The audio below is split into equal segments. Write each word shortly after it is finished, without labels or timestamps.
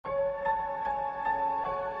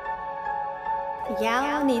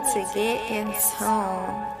Y'all need to get in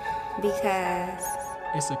tune because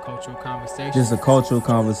It's a cultural conversation. Just a cultural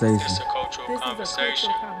conversation. It's a cultural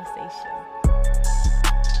conversation.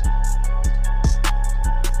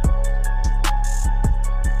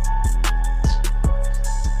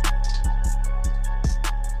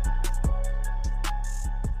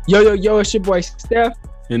 Yo, it's your boy Steph.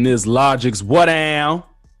 And this Logic's what down?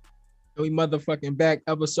 We motherfucking back,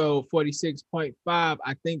 episode 46.5. I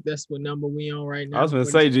think that's what number we on right now. I was gonna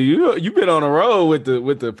say, G, you been on a roll with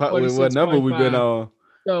what number we been on.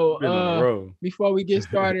 So Been on a roll. before we get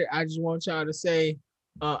started, I just want y'all to say,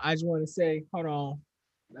 hold on,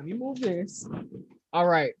 let me move this. All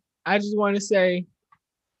right, I just want to say,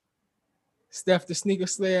 Steph the Sneaker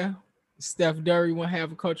Slayer, Steph Durry want to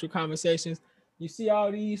have a cultural conversations. You see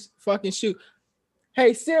all these fucking shoot.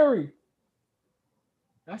 Hey Siri.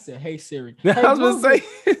 I said, hey Siri. Hey, I was gonna say,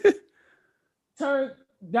 turn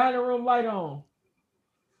dining room light on.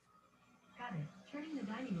 Got it. Turning the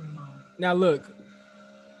dining room on. Now look.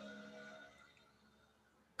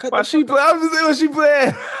 why she play? I was gonna say what she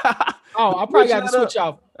playing. Oh, I probably got to switch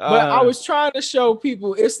off. But I was trying to show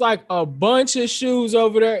people it's like a bunch of shoes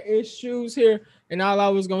over there. It's shoes here. And all I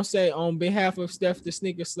was gonna say on behalf of Steph the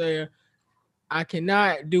Sneaker Slayer, I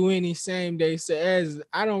cannot do any same day as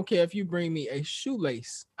I don't care if you bring me a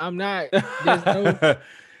shoelace. I'm not. There's no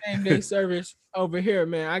same day service over here,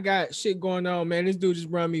 man. I got shit going on, man. This dude just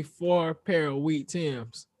brought me 4 pair of wheat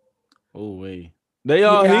Timbs. Oh wait, they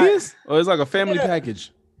all his, or it's like a family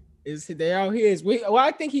package. They all his? What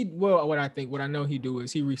I know he do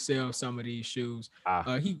is he resells some of these shoes.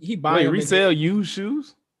 He buy them. Resell used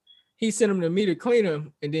shoes? He sent them to me to clean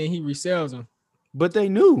them, and then he resells them. But they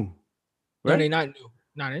new. Right? No, they not new.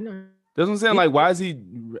 No, they not. That's what I'm saying. Like, why is he?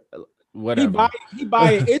 Whatever. He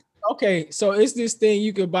buy it. It's okay. So it's this thing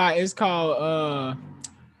you could buy. It's called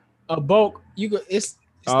a bulk. You could.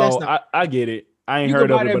 I get it. I ain't heard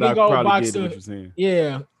of it, but I probably get what you're saying.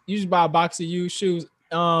 Yeah, you just buy a box of used shoes.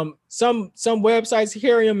 Some websites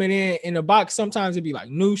carry them, and then in the box sometimes it'd be like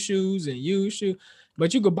new shoes and used shoes,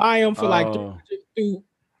 but you could buy them for like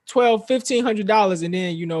 $1,200-$1,500, and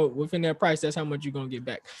then within that price, that's how much you're gonna get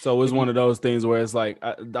back. So it's one of those things where it's like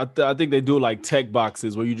I think they do like tech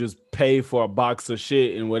boxes where you just pay for a box of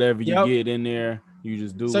shit and whatever you get in there, you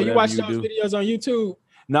just do. So you watch those videos on YouTube?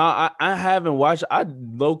 No, I haven't watched. I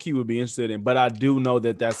low key would be interested in, but I do know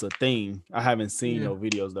that that's a thing. I haven't seen no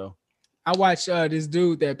videos though. I watch this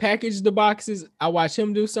dude that packaged the boxes. I watch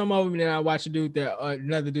him do some of them, and then I watch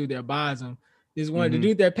another dude that buys them. This one, the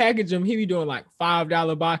dude that packaged them, he be doing like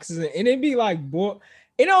 $5 boxes, and it'd be like,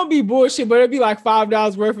 it don't be bullshit, but it'd be like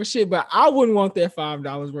 $5 worth of shit. But I wouldn't want that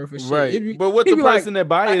 $5 worth of shit. Right. But what the person that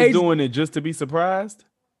buy is doing it just to be surprised?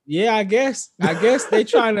 Yeah, I guess they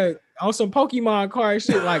trying to on some Pokemon card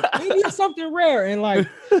shit, like maybe something rare, and like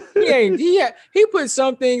he put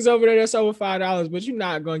some things over there that's over $5, but you're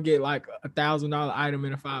not gonna get like $1,000 item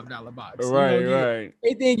in a $5 box. Right.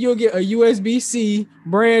 They think you'll get a USB-C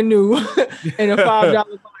brand new in a $5 box,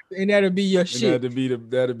 and that'll be your shit.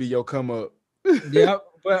 That'll be your come up. Yep.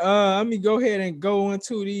 But let me go ahead and go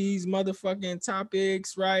into these motherfucking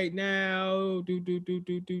topics right now.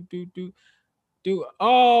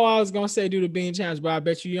 I was gonna say do the bean challenge, but I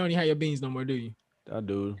bet you don't even have your beans no more, do you? I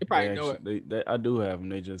do. They probably know it. I do have them.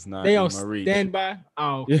 They just not. They in on my reach. standby.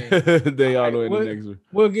 Oh, okay. They all the way in the next one.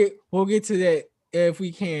 We'll get to that if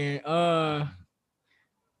we can.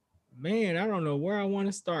 Man, I don't know where I want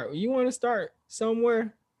to start. You want to start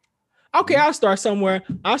somewhere? Okay, I'll start somewhere.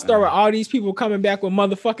 I'll start with all these people coming back with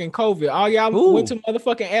motherfucking COVID. All y'all went to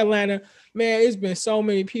motherfucking Atlanta. Man, it's been so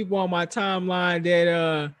many people on my timeline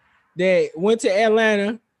that went to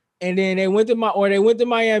Atlanta, and then they went to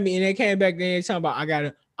Miami, and they came back. Then they talking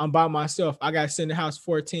about I'm by myself. I got to sit in the house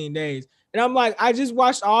 14 days, and I'm like, I just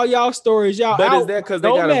watched all y'all stories. Y'all, but is that because they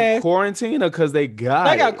got a quarantine or because they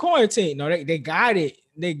got quarantine? No, they got it.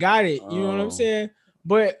 They got it. You know what I'm saying?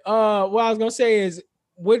 But what I was gonna say is,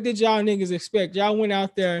 what did y'all niggas expect? Y'all went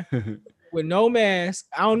out there with no mask.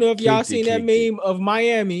 I don't know if y'all seen that meme of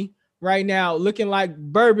Miami right now looking like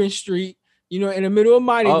Bourbon Street. In the middle of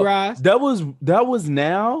Mardi Gras. That was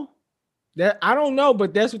now? That I don't know,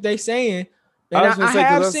 but that's what they saying. And I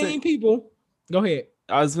have seen people. Go ahead.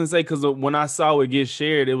 I was gonna say, because when I saw it get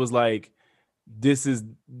shared, it was like, this is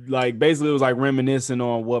like, basically it was like reminiscing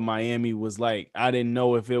on what Miami was like. I didn't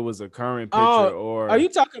know if it was a current picture or. Are you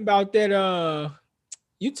talking about that?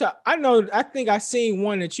 I think I seen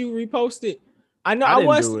one that you reposted. I know I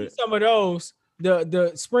was seeing some of those.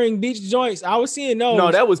 The Spring Beach joints, I was seeing those.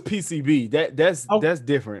 No, that was PCB. That's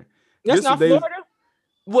different. That's not Florida?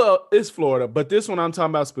 Well, it's Florida, but this one I'm talking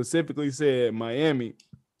about specifically said Miami,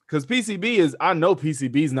 Because PCB is, I know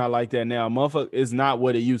PCB's not like that now. Motherfucker, it's not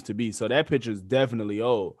what it used to be. So that picture's definitely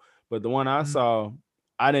old. But the one I saw,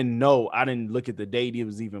 I didn't know. I didn't look at the date it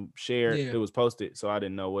was even shared. Yeah. It was posted, so I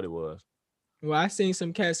didn't know what it was. Well, I seen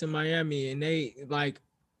some cats in Miami, and they like.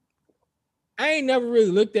 I ain't never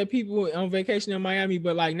really looked at people on vacation in Miami,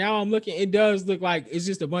 but like now I'm looking. It does look like it's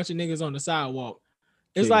just a bunch of niggas on the sidewalk.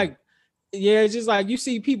 It's Yeah. like, yeah, it's just like you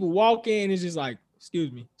see people walking. It's just like,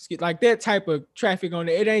 excuse me, like that type of traffic on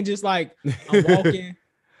there. It ain't just like I'm walking,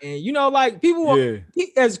 and you know, like people. Yeah.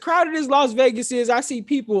 As crowded as Las Vegas is, I see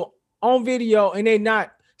people on video and they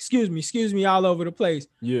not. Excuse me, all over the place.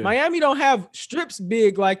 Yeah. Miami don't have strips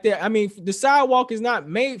big like that. I mean, the sidewalk is not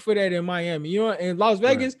made for that in Miami. You know, in Las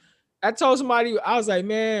Vegas, I told somebody, I was like,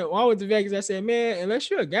 man, when I went to Vegas, I said, man, unless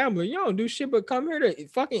you're a gambler, you don't do shit but come here to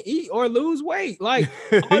fucking eat or lose weight. Like,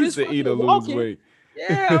 all He this said eat or fucking lose walking. weight.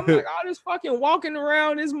 Yeah, I'm like, all this fucking walking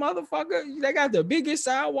around this motherfucker. They got the biggest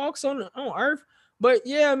sidewalks on earth. But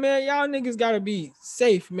yeah, man, y'all niggas gotta be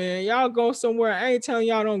safe, man. Y'all go somewhere. I ain't telling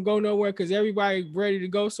y'all don't go nowhere because everybody ready to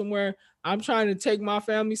go somewhere. I'm trying to take my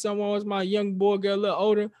family somewhere once my young boy get a little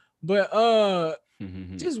older. But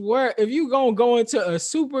just where if you gonna go into a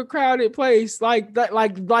super crowded place like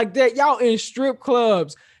that, y'all in strip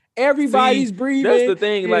clubs, everybody's breathing. That's the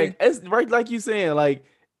thing, like it's right, like you saying, like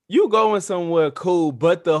you going somewhere cool,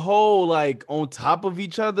 but the whole like on top of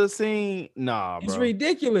each other scene, nah, bro. It's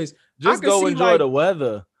ridiculous. Just go enjoy the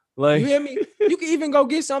weather. Like, you hear me? You can even go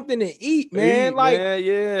get something to eat, man.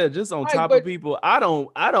 Yeah, just on top of people.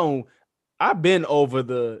 I've been over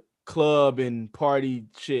the club and party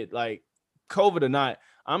shit, like COVID or not.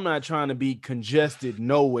 I'm not trying to be congested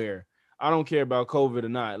nowhere. I don't care about COVID or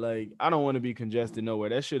not. Like, I don't want to be congested nowhere.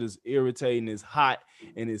 That shit is irritating, it's hot,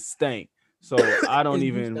 and it stank. So I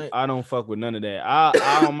don't fuck with none of that.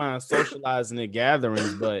 I don't mind socializing at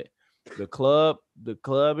gatherings, but the club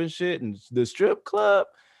and shit and the strip club,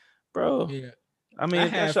 bro. Yeah. I mean,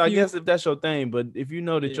 I guess if that's your thing, but if you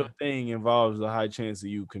know that your thing involves a high chance of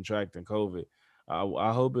you contracting COVID,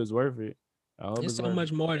 I hope it's worth it. It's so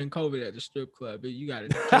much more than COVID at the strip club. You got to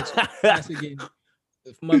catch it.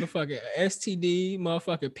 Motherfucking STD,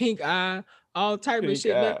 motherfucking pink eye, all type of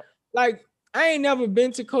shit. Man. Like, I ain't never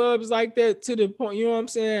been to clubs like that to the point, you know what I'm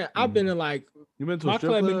saying? I've been to like you been to my a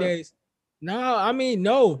strip club days. No, I mean,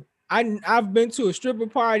 no. I've been to a stripper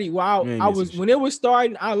party while I was when it was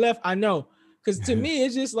starting. I left. I know, because to me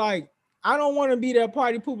it's just like I don't want to be that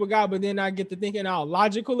party pooper guy, but then I get to thinking how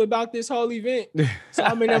logical about this whole event. So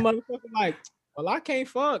I'm in that motherfucker like, well, I can't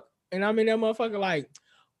fuck, and I'm in that motherfucker like,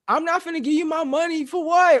 I'm not finna give you my money for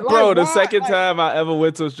what, bro? Like, the why? second time I ever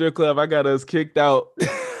went to a strip club, I got us kicked out.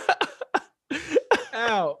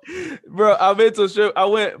 Ow. Bro, I went to a strip. I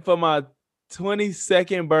went for my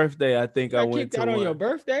 22nd birthday. I think I went kicked out on your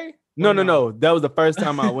birthday. No. That was the first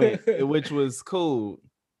time I went, which was cool.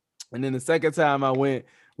 And then the second time I went,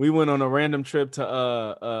 we went on a random trip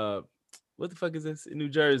to what the fuck is this in New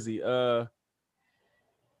Jersey?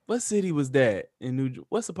 What city was that in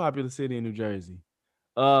what's a popular city in New Jersey?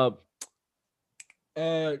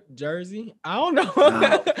 Jersey. I don't know.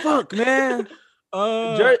 Oh, fuck, man.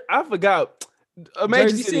 I forgot. A major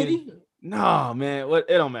Jersey City. No, man. What?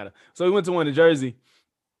 It don't matter. So we went to one in Jersey,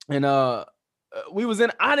 and we was in.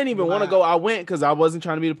 I didn't even want to go. I went because I wasn't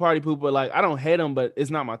trying to be the party pooper. Like, I don't hate them, but it's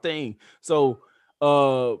not my thing. So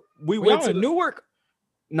we went to Newark.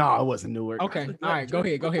 No, it wasn't Newark. Okay, all right. Go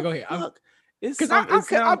ahead. Because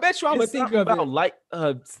I bet you I would think of about it. Like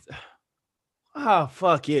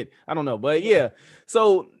fuck it. I don't know, but yeah.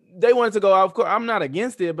 So they wanted to go out. Of course, I'm not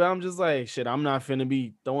against it, but I'm just like, shit, I'm not finna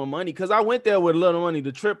be throwing money because I went there with a little money.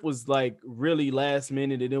 The trip was like really last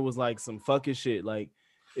minute, and it was like some fucking shit. Like,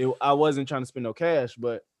 I wasn't trying to spend no cash,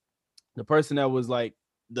 but the person that was like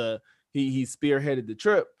he spearheaded the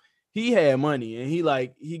trip, he had money, and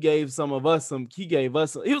he gave some of us some. He gave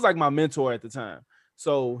us. He was like my mentor at the time,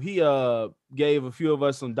 so he gave a few of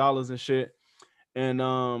us some dollars and shit. And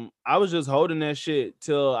I was just holding that shit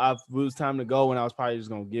till it was time to go, and I was probably just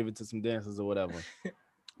gonna give it to some dancers or whatever.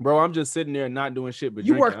 Bro, I'm just sitting there not doing shit but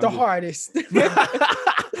you drinking. work the hardest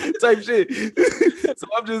type shit. So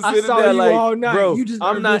I'm just sitting there like, all night. Bro,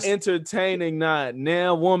 I'm not entertaining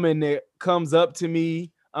now woman that comes up to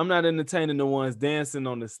me. I'm not entertaining the ones dancing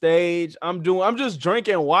on the stage. I'm just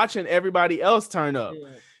drinking, watching everybody else turn up. Yeah.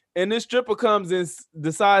 And this stripper comes and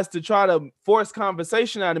decides to try to force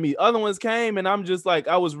conversation out of me. Other ones came, and I'm just like,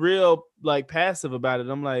 I was real like passive about it.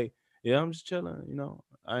 I'm like, yeah, I'm just chilling. You know,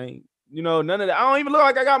 I ain't you know, none of that. I don't even look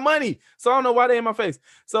like I got money. So I don't know why they in my face.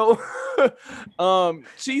 So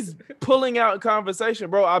she's pulling out conversation,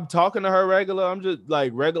 bro. I'm talking to her regular. I'm just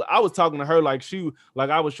like regular. I was talking to her like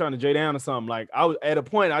I was trying to J down or something. Like I was at a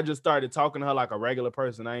point, I just started talking to her like a regular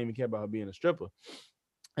person. I didn't even care about her being a stripper.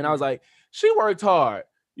 And I was like, she worked hard,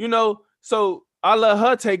 you know? So I let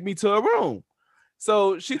her take me to a room.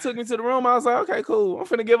 So she took me to the room. I was like, okay, cool. I'm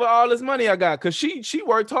finna give her all this money I got. Cause she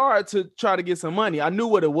worked hard to try to get some money. I knew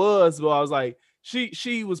what it was, but I was like,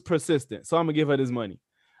 she was persistent. So I'm gonna give her this money.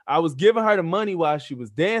 I was giving her the money while she was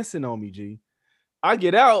dancing on me, G. I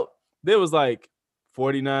get out, there was like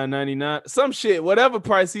 $49.99, some shit, whatever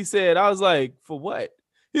price he said. I was like, for what?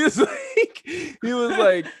 He was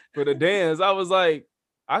like, for the dance. I was like,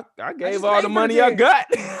 I gave all the money I got.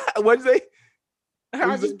 What'd you say?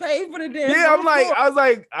 I just paid for the dance. Yeah,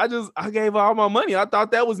 I gave all my money. I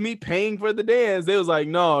thought that was me paying for the dance. They was like,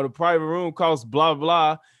 no, the private room costs blah,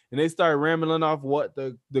 blah. And they started rambling off what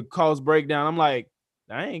the cost breakdown. I'm like,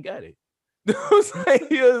 I ain't got it.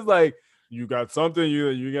 He was like, you got something,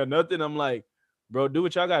 you got nothing. I'm like, bro, do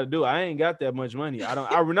what y'all got to do. I ain't got that much money.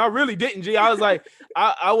 I really didn't, G. I was like,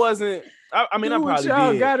 I wasn't. I mean, I probably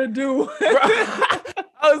y'all did. Gotta do.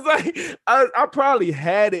 I was like, I probably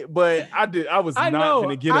had it, but I was not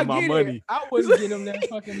gonna get him my money. I wasn't getting him that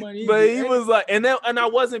fucking money. But he was like, and I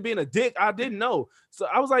wasn't being a dick. I didn't know. So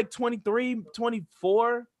I was like 23,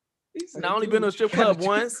 24. And I only been to a strip club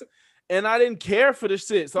once. And I didn't care for this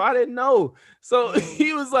shit, so I didn't know. So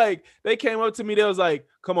he was like, they came up to me. They was like,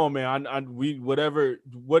 "Come on, man. We whatever.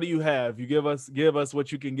 What do you have? You give us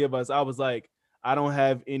what you can give us." I was like, "I don't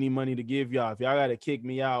have any money to give y'all. If y'all gotta kick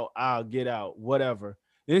me out, I'll get out. Whatever."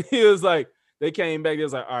 And he was like, they came back. They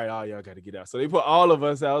was like, "All right, all y'all gotta get out." So they put all of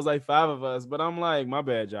us out. It was like 5 of us. But I'm like, my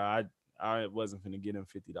bad, y'all. I wasn't finna get him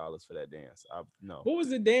 $50 for that dance. No. What was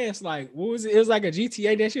the dance like? What was it? It was like a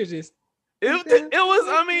GTA dance. She was just. It was,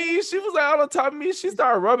 I mean, she was like on top of me. She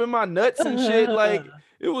started rubbing my nuts and shit. Like,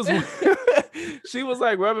 it was, she was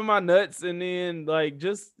like rubbing my nuts and then like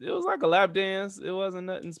it was like a lap dance. It wasn't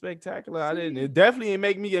nothing spectacular. It definitely didn't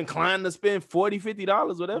make me inclined to spend $40,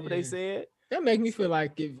 $50, whatever they said. That make me feel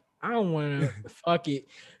like if I don't want to fuck it.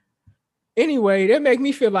 Anyway, that make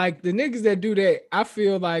me feel like the niggas that do that, I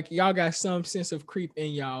feel like y'all got some sense of creep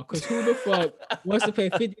in y'all. Cause who the fuck wants to pay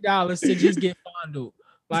 $50 to just get fondled?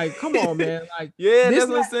 Like, come on, man. Like, yeah, that's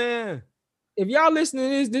what I'm saying. If y'all listening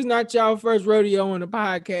to this is not y'all first rodeo on the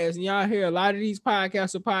podcast, and y'all hear a lot of these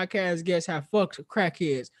podcasts or podcast guests have fucked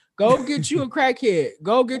crackheads. Go get you a crackhead.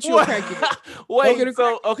 Go get you a crackhead. Wait,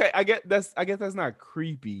 so okay, I guess that's not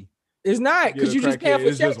creepy. It's not because you just paying for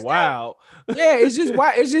it's just wild. Yeah, it's just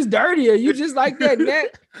wild. It's just dirtier. You just like that.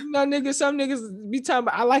 You know, niggas. Some niggas be talking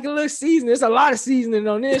about. I like a little seasoning. There's a lot of seasoning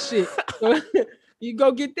on this shit. So, you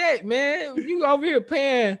go get that, man. You go over here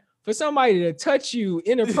paying for somebody to touch you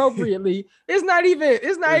inappropriately. It's not even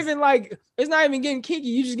getting kinky.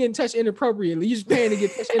 You just getting touched inappropriately. You just paying to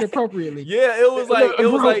get touched inappropriately. Yeah, it was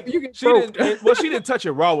like she didn't touch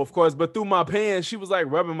it raw, of course, but through my pants, she was like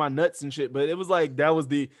rubbing my nuts and shit. But it was like that was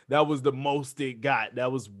the most it got.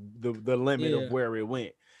 That was the limit of where it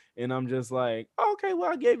went. And I'm just like, okay,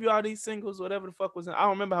 well, I gave you all these singles, whatever the fuck was in. I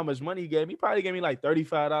don't remember how much money he gave me. He probably gave me like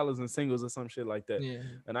 $35 in singles or some shit like that. Yeah.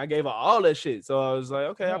 And I gave her all that shit. So I was like,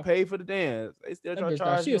 okay, I paid for the dance. They still try to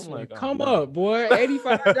charge me. Like, come up, boy. $85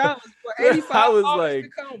 for $85. I was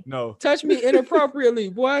like, no. Touch me inappropriately,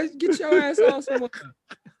 boy. Get your ass on somewhere.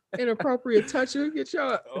 Inappropriate toucher. Get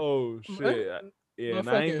your oh shit. Yeah, and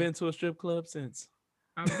I ain't been to a strip club since.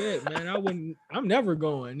 I bet, man. I'm never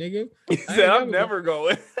going, nigga. He said I'm never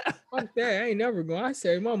going. Fuck that. I ain't never going. I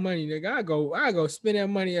save my money, nigga. I go spend that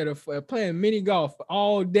money at playing mini golf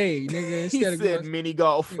all day, nigga. Instead of going mini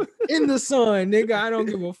golf in the sun, nigga. I don't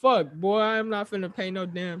give a fuck, boy. I'm not finna pay no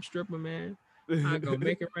damn stripper, man. I go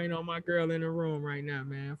make it rain on my girl in the room right now,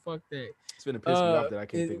 man. Fuck that. It's finna piss me off that I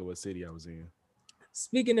can't think of what city I was in.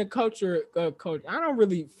 Speaking of culture, coach, I don't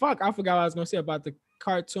really I forgot what I was gonna say about the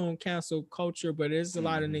cartoon cancel culture, but there's a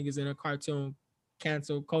lot of niggas in a cartoon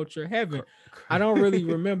cancel culture heaven. I don't really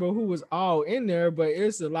remember who was all in there, but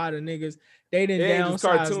it's a lot of niggas. They didn't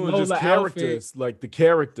downsize Lola just characters, outfit. Like the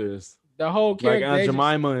characters, the whole character, like Aunt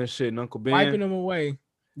Jemima and shit, and Uncle Ben wiping them away.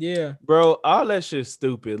 Yeah, bro, all that shit's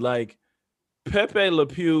stupid. Like Pepe Le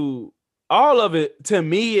Pew, all of it to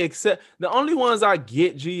me, except the only ones I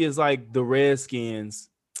get, G, is like the Redskins.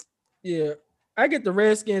 Yeah, I get the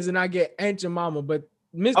Redskins and I get Aunt Jemima, but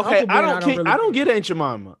okay, I don't get Aunt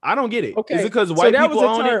Jemima. I don't get it. Okay, is it because white people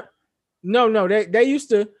own it? No, they used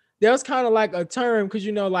to. That was kind of like a term because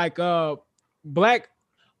like black.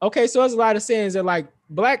 Okay, so there's a lot of sayings that like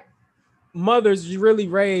black mothers really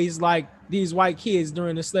raised like these white kids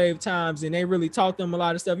during the slave times, and they really taught them a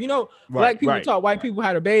lot of stuff. You know, black people taught white people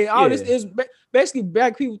how to bathe. All this is basically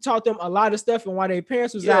black people taught them a lot of stuff, and why their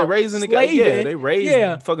parents was out raising slaving, they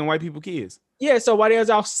raised fucking white people kids. Yeah, so while they was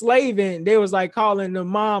out slaving, they was like calling the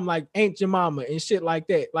mom like "ain't your mama" and shit like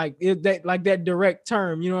that, like that direct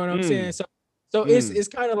term. You know what I'm saying? So it's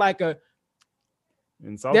kind of like a.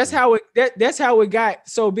 Insulting. That's how it got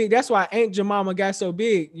so big. That's why "ain't your mama" got so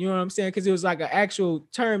big. You know what I'm saying? Because it was like an actual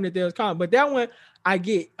term that they was calling. But that one I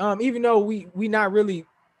get. Even though we not really,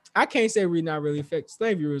 I can't say we not really affected.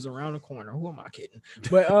 Slavery was around the corner. Who am I kidding?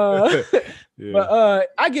 But but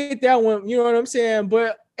I get that one. You know what I'm saying?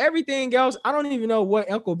 But everything else, I don't even know what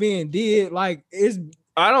Uncle Ben did. Like, is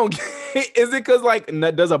it because like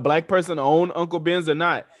does a black person own Uncle Ben's or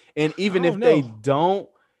not? And even if they don't.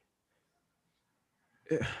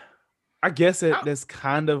 I guess that's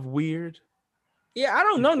kind of weird. Yeah, I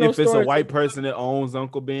don't know. If it's a white person that owns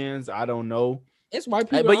Uncle Ben's, I don't know. It's white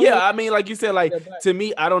people. But yeah, I mean, like you said, like to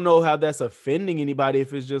me, I don't know how that's offending anybody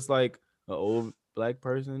if it's just like an old black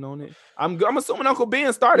person on it. I'm assuming Uncle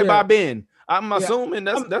Ben started by Ben. I'm assuming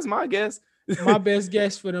that's my guess. My best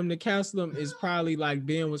guess for them to cancel him is probably like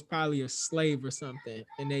Ben was probably a slave or something,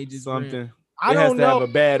 and they just I don't know. Have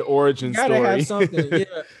a bad origin story. Have something, yeah.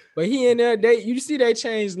 But he in there, you see they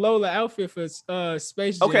changed Lola outfit for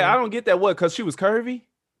Space Jam. Okay, I don't get that. What? Because she was curvy?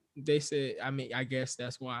 They said. I mean, I guess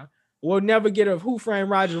that's why. We'll never get a Who Framed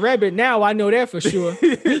Roger Rabbit. Now I know that for sure.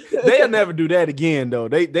 They'll never do that again, though.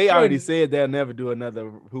 They already said they'll never do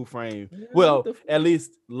another Who Framed. Yeah, well, at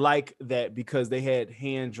least like that because they had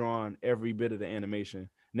hand drawn every bit of the animation.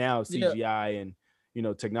 Now CGI and. You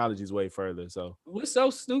know, technology's way further. So what's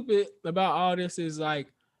so stupid about all this is like,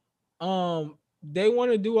 they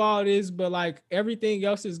want to do all this, but like everything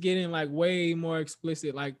else is getting like way more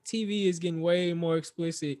explicit. Like TV is getting way more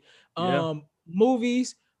explicit.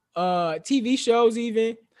 Movies, TV shows,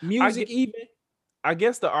 even music, even. I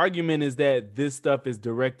guess the argument is that this stuff is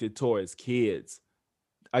directed towards kids.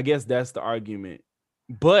 I guess that's the argument.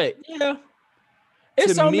 But yeah.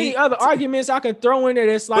 It's so many other arguments I can throw in it.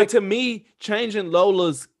 It's like, but to me, changing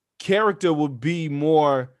Lola's character would be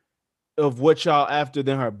more of what y'all after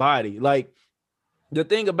than her body. Like the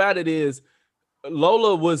thing about it is,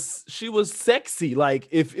 Lola was sexy. Like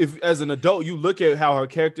if as an adult you look at how her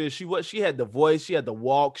character is, she had the voice, she had the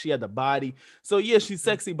walk, she had the body. So yeah, she's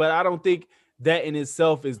sexy, but I don't think that in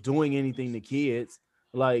itself is doing anything to kids.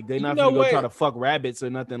 Like they're not gonna go try to fuck rabbits or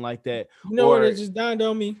nothing like that. You know what? It just dawned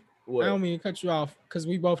on me. What? I don't mean to cut you off because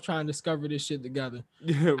we both trying to discover this shit together.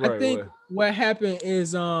 I think what happened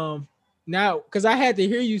is now because I had to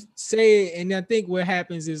hear you say it, and I think what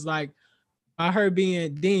happens is like by her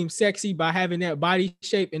being deemed sexy by having that body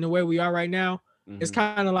shape in the way we are right now, it's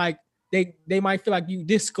kind of like they might feel like you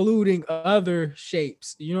excluding other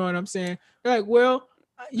shapes. You know what I'm saying? They're like, well,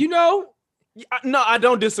 you know. No, I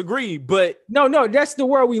don't disagree, but no, that's the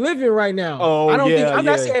world we live in right now. Oh, I don't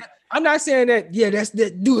think I'm not saying that. Yeah, that's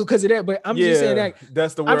that. Do it because of that. But I'm just saying that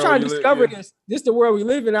that's the world. I'm trying to discover this. This is the world we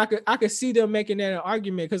live in. I could see them making that an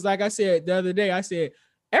argument because, like I said the other day, I said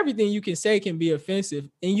everything you can say can be offensive,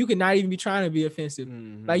 and you can not even be trying to be offensive.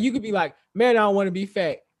 Like you could be like, "Man, I don't want to be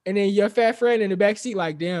fat," and then your fat friend in the backseat,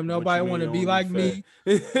 like, "Damn, nobody want to be like me.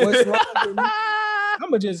 What's wrong with me? I'm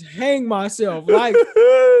gonna just hang myself." Like,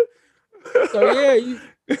 so yeah,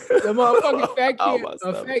 the motherfucking fat kid,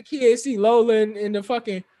 fat kid see Lola in the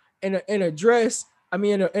fucking. In a dress, I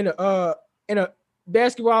mean in a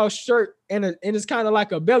basketball shirt and it's kind of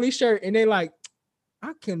like a belly shirt, and they like,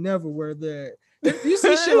 I can never wear that. You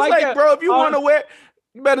see shit like that, bro. If you want to wear,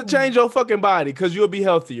 you better change your fucking body because you'll be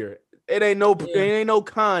healthier. It ain't no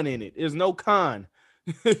con in it. There's no con.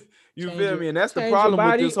 You feel me? And that's the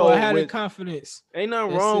problem with this whole having confidence. Ain't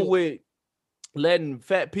nothing wrong with letting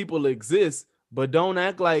fat people exist. But don't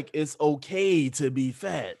act like it's okay to be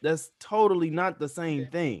fat. That's totally not the same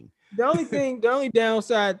thing. The only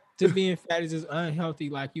downside to being fat is it's unhealthy.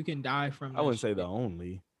 Like you can die from. I wouldn't say the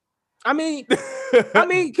only. I mean,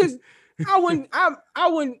 because I would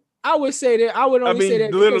say that. I would only say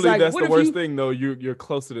that. Literally, like, that's the worst thing, though. You're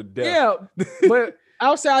closer to death. Yeah, but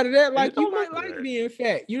outside of that, like you might like being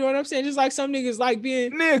fat. You know what I'm saying? Just like some niggas like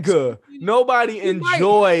being Nobody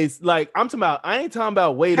enjoys. Like I'm talking about. I ain't talking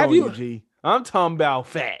about weight on you, G. I'm talking about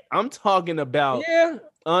fat. I'm talking about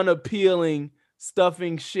unappealing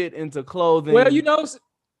stuffing shit into clothing. Well, you got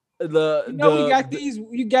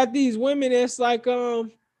these women that's like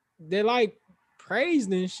they're like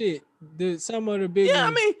praised and shit. Some of the big I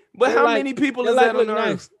mean, but how many people is that on the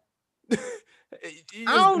earth? I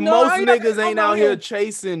don't know. Most niggas ain't out here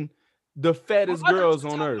chasing the fattest girls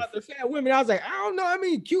on earth. The fat women, I was like, I don't know. I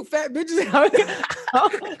mean, cute fat bitches.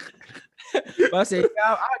 But I said,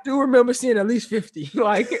 yeah, I do remember seeing at least 50.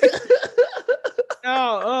 Like,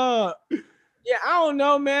 no, yeah, I don't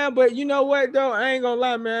know, man. But you know what though? I ain't gonna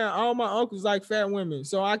lie, man. All my uncles like fat women,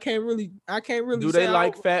 so I can't really. Do they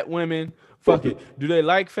like fat women? Fuck it. Do they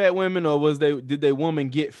like fat women, or did they woman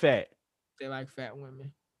get fat? They like fat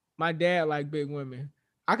women. My dad like big women.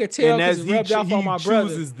 I could tell because it rubbed off on my brother.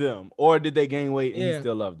 He chooses them, or did they gain weight and he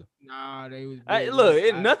still loved them? Nah, they was.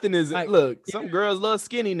 Nothing is. Like, look, some girls love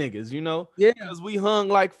skinny niggas, you know. Yeah, because we hung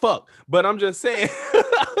like fuck. But I'm just saying.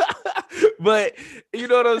 But you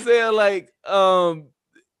know what I'm saying? Like,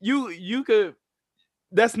 you could.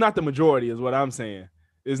 That's not the majority, is what I'm saying.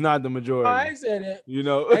 It's not the majority. Oh, I ain't saying that. You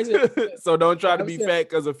know. So don't try to be fat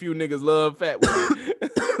because a few niggas love fat women.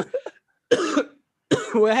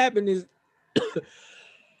 What happened is.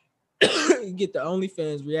 You get the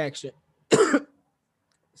OnlyFans reaction.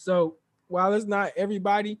 So while it's not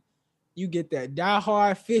everybody, you get that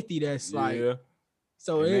diehard 50 that's like,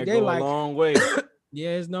 so they like a long way.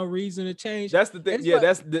 Yeah, there's no reason to change. That's the thing.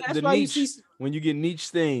 That's the niche. When you get niche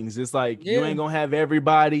things, it's like you ain't gonna have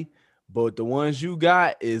everybody, but the ones you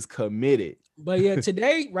got is committed. But yeah,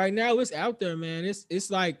 today, right now, it's out there, man. It's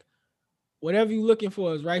like whatever you're looking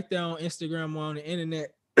for is right there on Instagram or on the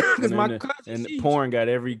internet. Because my cousin and porn got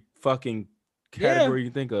every fucking category you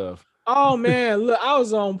think of. Oh man, look, I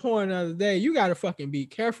was on porn the other day. You gotta fucking be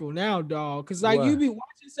careful now, dog. Cause like you be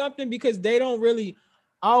watching something because they don't really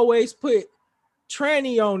always put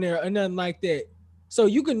tranny on there or nothing like that. So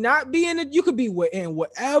you could not be in it, you could be in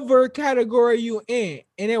whatever category you in,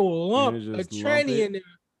 and it will lump a tranny in there.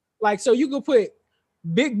 Like, so you could put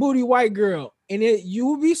big booty white girl, and you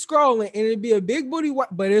will be scrolling, and it'd be a big booty white,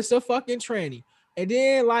 but it's a fucking tranny. And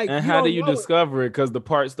then like, and how do you discover it? Because the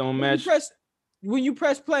parts don't match. When you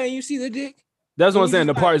press play and you see the dick. That's what I'm saying.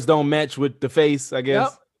 The parts don't match with the face, I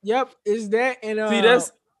guess. Yep. Is that and see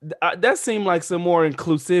that seemed like some more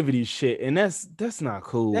inclusivity shit, and that's not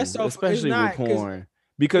cool. Especially with porn.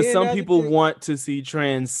 Because some people want to see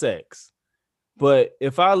trans sex. But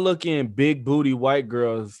if I look in big booty white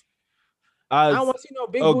girls, I don't want to see no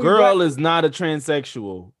big booty. A girl is not a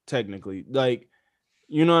transsexual, technically. Like,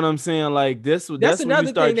 you know what I'm saying? Like that's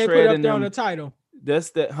another thing they put up there on the title.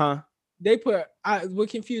 They put what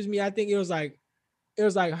confused me. I think it was like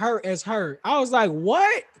her as her. I was like,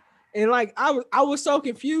 what? And like I was so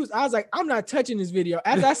confused. I was like, I'm not touching this video.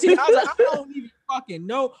 After I see it, I was like, I don't even fucking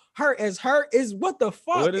know. Her as her is what the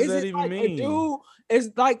fuck? What does that even mean? A dude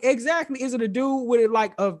is like exactly. Is it a dude with it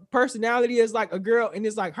like a personality as like a girl, and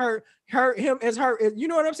it's like him as her? You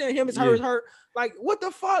know what I'm saying? Him as her as her. Like, what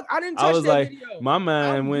the fuck? I didn't touch that video. My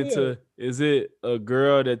mind went to, is it a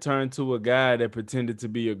girl that turned to a guy that pretended to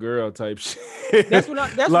be a girl type shit? That's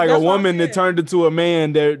a woman that turned into a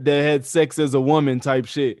man that had sex as a woman type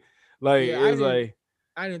shit. Like,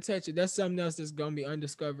 I didn't touch it. That's something else that's gonna be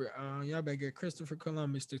undiscovered. Y'all better get Christopher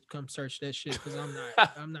Columbus to come search that shit because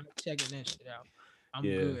I'm not checking that shit out. I'm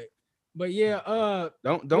good. But yeah,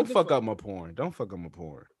 don't fuck up my porn. Don't fuck up my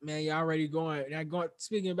porn. Man, y'all already going.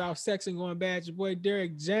 Speaking about sex and going bad, your boy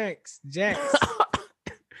Derek Jacks. Your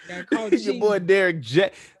boy Derek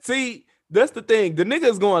Jacks. See, that's the thing. The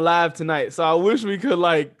nigga's going live tonight, so I wish we could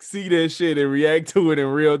like see that shit and react to it in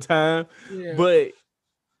real time. Yeah. But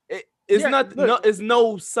it's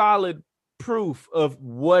no solid proof of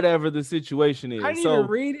whatever the situation is. I didn't even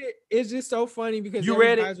read it. It's just so funny because you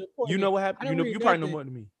read it. You know what happened. You probably know more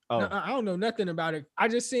than me. Oh. No, I don't know nothing about it. I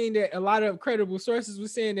just seen that a lot of credible sources were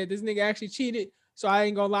saying that this nigga actually cheated. So I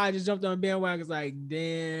ain't gonna lie, I just jumped on bandwagon. It's like,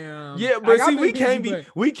 damn. Yeah, but see,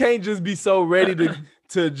 we can't just be so ready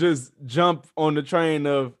to just jump on the train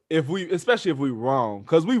of especially if we wrong,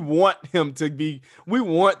 because we want this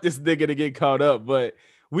nigga to get caught up, but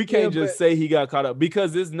we can't say he got caught up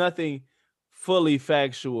because there's nothing fully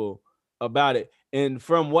factual about it. And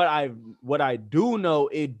from what I do know,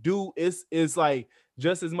 it's like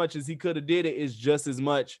just as much as he could have did it is just as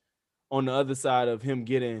much on the other side of him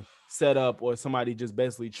getting set up or somebody just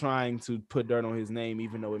basically trying to put dirt on his name,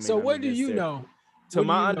 even though it may so what do you know?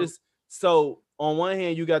 So on one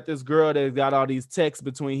hand, you got this girl that got all these texts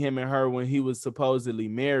between him and her when he was supposedly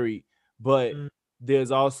married, but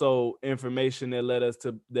there's also information that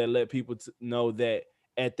let people know that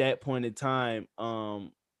at that point in time,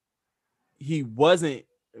 he wasn't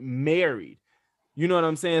married. You know what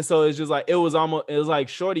I'm saying? So it's just like it was like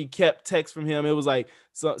Shorty kept texts from him. It was like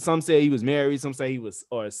some say he was married, some say he was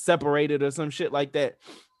or separated or some shit like that.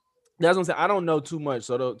 That's what I'm saying. I don't know too much,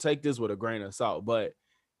 so don't take this with a grain of salt. But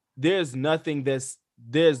there's no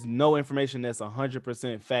information that's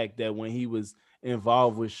 100% fact that when he was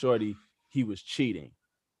involved with shorty, he was cheating.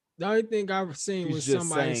 The only thing I've seen He's was just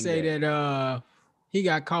somebody saying say that. that he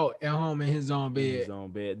got caught at home in his own In bed. his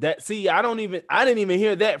own bed. That see, I didn't even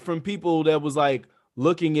hear that from people that was like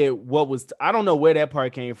looking at what was. I don't know where that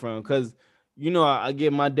part came from because I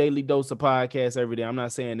get my daily dose of podcasts every day. I'm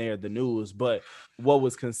not saying they're the news, but what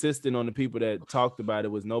was consistent on the people that talked about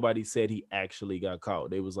it was nobody said he actually got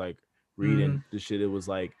caught. They was like reading the shit. It was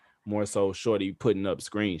like more so shorty putting up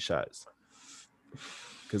screenshots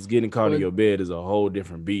because getting caught in your bed is a whole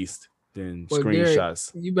different beast than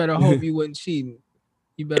screenshots. Derek, you better hope you wasn't cheating.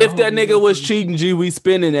 You better if that nigga was cheating, G, we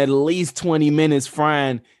spending at least 20 minutes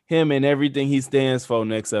frying him and everything he stands for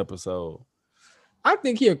next episode. I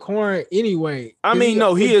think he a corn anyway. I mean,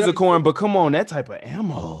 no, he is a corn, but come on, that type of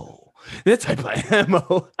ammo.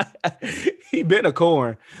 He been a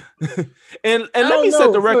corn. and let me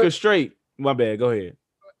set the record straight. My bad, go ahead.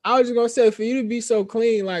 I was just gonna say, for you to be so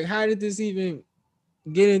clean, like, how did this even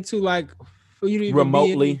get into, like, for you to even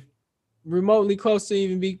remotely close to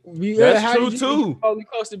even be? That's true too. Remotely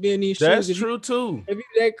close to being these shoes. That's true too. If you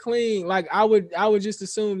that clean, like, I would just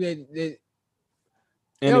assume that.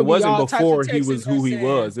 And it wasn't before he was who he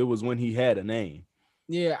was. It was when he had a name.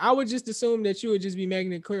 Yeah, I would just assume that you would just be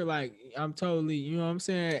making it clear, like, I'm totally, you know what I'm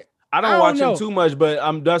saying? I don't watch him too much, but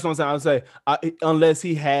that's what I'm saying. I'll say unless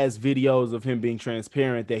he has videos of him being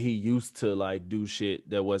transparent that he used to like do shit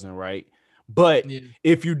that wasn't right. But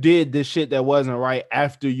if you did this shit that wasn't right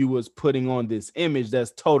after you was putting on this image,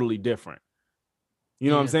 that's totally different. You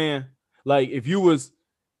know what I'm saying? Like if you made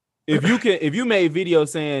videos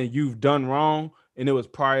saying you've done wrong and it was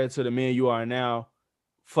prior to the man you are now,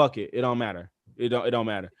 fuck it. It don't matter. It don't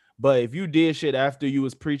matter. But if you did shit after you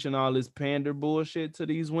was preaching all this pander bullshit to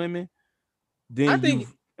these women, then you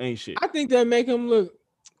ain't shit. I think that make him look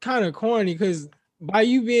kind of corny because by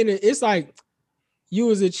you being it's like you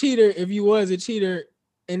was a cheater if you was a cheater,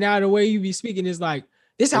 and now the way you be speaking is like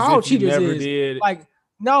this how all cheaters is. Like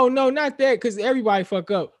no, not that, because everybody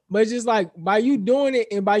fuck up. But it's just like by you doing it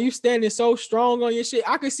and by you standing so strong on your shit,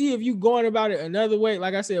 I could see if you going about it another way.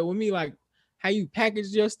 Like I said, with me, like how you package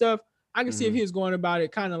your stuff, I can see if he was going about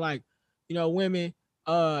it kind of like, women,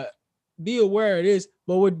 be aware of this.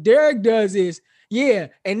 But what Derek does is,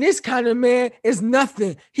 and this kind of man is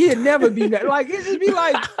nothing. He'd never be that. Like, it just be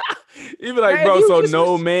like, you be like, bro, so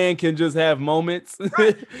no man can just have moments.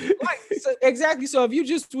 Right. So, exactly. So if you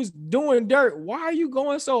just was doing dirt, why are you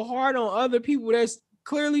going so hard on other people that's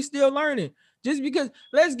clearly still learning? Just because,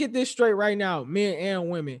 let's get this straight right now, men and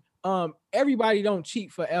women. Everybody don't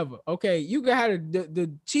cheat forever. Okay, you can have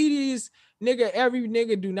the cheatiest nigga. Every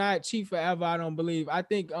nigga do not cheat forever. I don't believe. I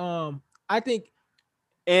think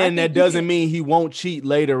that doesn't mean he won't cheat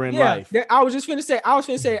later in life. I was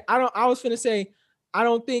finna say I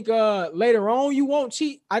don't think later on you won't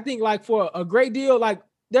cheat. I think like for a great deal, like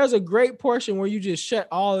there's a great portion where you just shut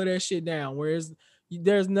all of that shit down. Whereas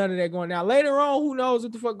there's none of that going on. Later on, who knows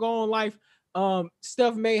what the fuck going on in life?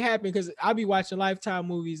 Stuff may happen because I'll be watching Lifetime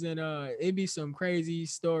movies and it be some crazy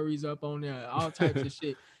stories up on there, all types of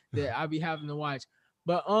shit that I'll be having to watch.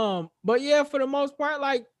 But yeah, for the most part,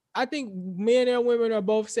 like I think men and women are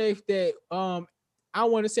both safe. That I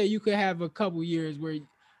want to say you could have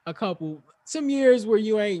some years where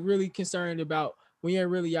you ain't really concerned about when you're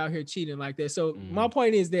really out here cheating like that. So my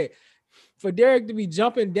point is that for Derek to be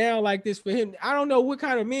jumping down like this, for him, I don't know what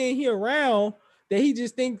kind of man he around that he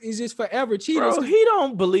just thinks is just forever cheating. Bro, he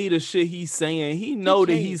don't believe the shit he's saying. He know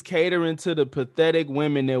that he's catering to the pathetic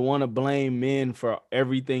women that want to blame men for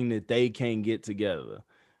everything that they can't get together.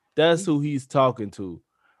 That's who he's talking to.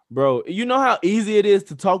 Bro, you know how easy it is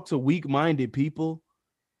to talk to weak-minded people?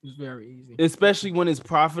 It's very easy. Especially when it's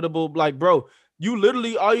profitable. Like, bro, you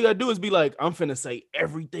literally, all you gotta do is be like, I'm finna say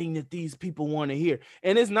everything that these people want to hear.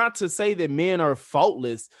 And it's not to say that men are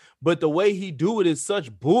faultless, but the way he do it is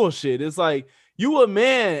such bullshit. It's like, you a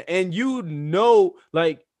man and you know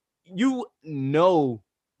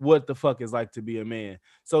what the fuck is like to be a man.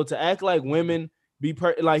 So to act like women he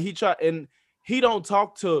don't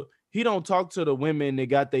talk to the women that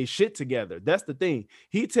got their shit together. That's the thing.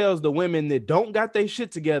 He tells the women that don't got their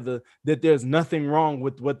shit together that there's nothing wrong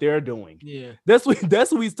with what they're doing. Yeah. That's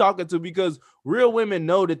who he's talking to, because real women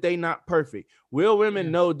know that they not perfect. Real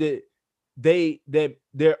women know that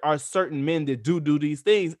there are certain men that do these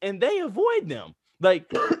things and they avoid them. Like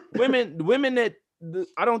women that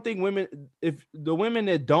I don't think if the women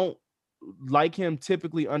that don't like him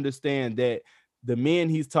typically understand that the men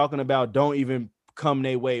he's talking about don't even come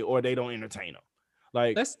their way or they don't entertain them.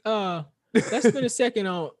 Like let's spend a second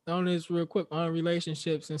on this real quick on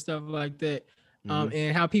relationships and stuff like that.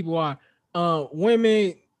 And how people are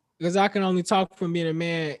women because I can only talk from being a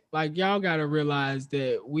man. Like y'all gotta realize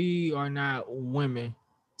that we are not women.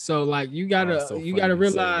 So like you Oh, it's gotta so you funny gotta you say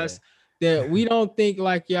realize that. that we don't think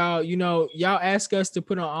like y'all. You know, y'all ask us to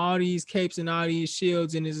put on all these capes and all these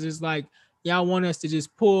shields, and it's just like y'all want us to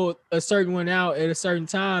just pull a certain one out at a certain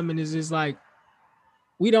time, and it's just like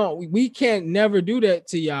we can't never do that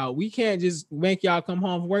to y'all. We can't just make y'all come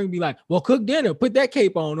home from work and be like, well, cook dinner, put that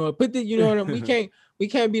cape on, or put the, you know what I mean? We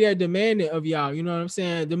can't be that demanding of y'all. You know what I'm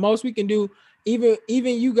saying? The most we can do, even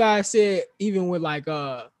you guys said, even with like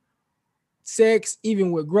sex,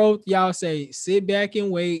 even with growth, y'all say sit back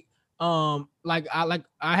and wait. Like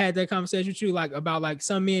I had that conversation with you, like about like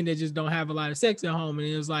some men that just don't have a lot of sex at home. And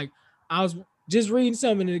it was like I was just reading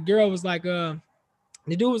something, and the girl was like,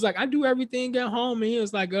 the dude was like, I do everything at home, and he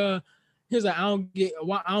was like, I don't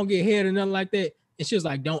get head or nothing like that. And she was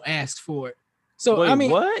like, don't ask for it. So Wait, I mean,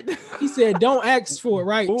 what? he said, don't ask for it,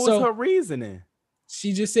 right? What was So her reasoning?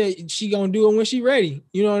 she just said she gonna do it when she ready.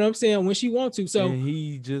 You know what I'm saying? When she want to. So And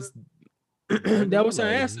he just that was her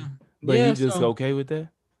like, answer. but he Yeah. just So okay with that.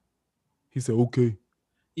 He said okay.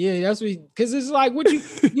 yeah, that's what, because it's like what you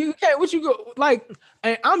can't what you go like,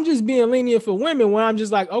 and I'm just being lenient for women when I'm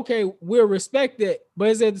just like, okay, we'll respect that. But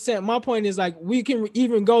it's at the same, my point is like we can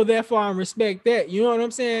even go that far and respect that. You know what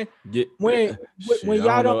I'm saying? Yeah, When shit, y'all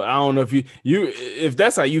I don't don't know if you if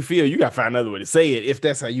that's how you feel, you gotta find another way to say it. If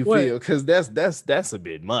that's how you what feel, because that's a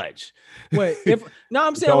bit much. what if no,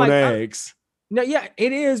 I'm saying Don't like ask. no, yeah,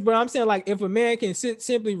 it is, but I'm saying like if a man can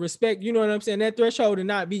simply respect, you know what I'm saying, that threshold and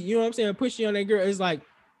not be, you know what I'm saying, pushing on that girl, it's like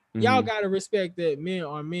y'all Mhm. gotta respect that men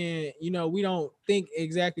are men. You know, we don't think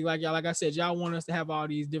exactly like y'all. Like I said, y'all want us to have all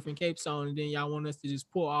these different capes on, and then y'all want us to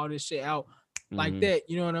just pull all this shit out like Mhm. that.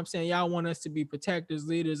 You know what I'm saying? Y'all want us to be protectors,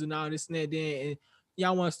 leaders, and all this and that. Then and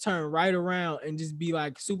y'all want us to turn right around and just be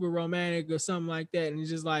like super romantic or something like that. And it's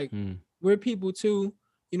just like Mhm. we're people too.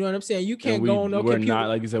 You know what I'm saying? You And can't go on no we're computer. not,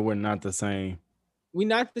 like you said, we're not the same. We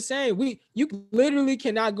not the same. You literally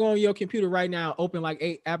cannot go on your computer right now, open like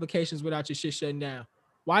 8 applications without your shit shutting down.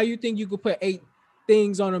 Why you think you could put 8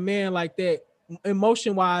 things on a man like that,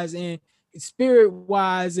 emotion wise and spirit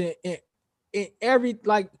wise and every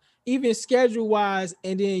like even schedule wise,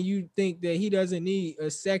 and then you think that he doesn't need a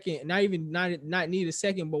second, not need a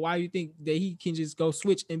second, but why you think that he can just go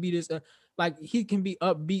switch and be this like he can be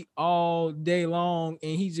upbeat all day long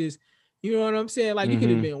and he just, you know what I'm saying? Like you could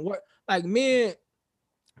have Mhm. been what, like men,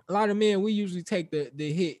 a lot of men, we usually take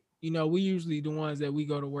the hit. You know, we usually the ones that we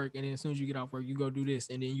go to work, and then as soon as you get off work, you go do this,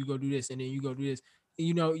 and then you go do this, and then you go do this.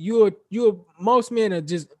 You know, you're most men are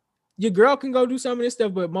just, your girl can go do some of this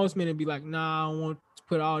stuff, but most men would be like, nah, I don't want to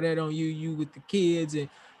put all that on you. You with the kids, and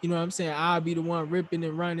you know what I'm saying. I'll be the one ripping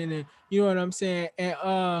and running, and you know what I'm saying.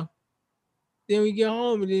 And then we get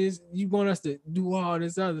home, and then you want us to do all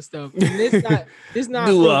this other stuff, and it's not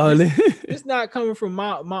Do from all it's, that. it's not coming from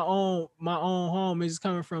my own home. It's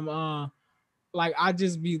coming from like I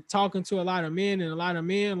just be talking to a lot of men, and a lot of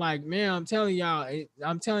men like, man, I'm telling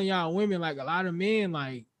y'all women, like a lot of men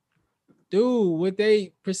like, dude, what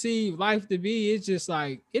they perceive life to be, it's just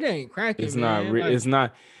like it ain't cracking, It's not man. Like it's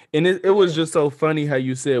not, and it was yeah, just so funny how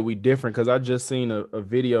you said we different, because I just seen a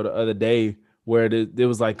video the other day where it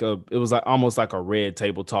was like it was like almost like a red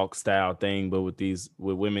table talk style thing, but with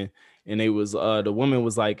women. And it was the woman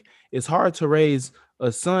was like, it's hard to raise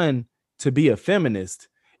a son to be a feminist.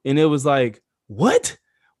 And it was like, what?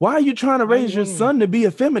 Why are you trying to white raise your woman. son to be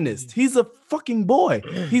a feminist? He's a fucking boy.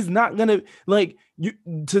 He's not gonna, like, you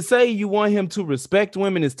to say you want him to respect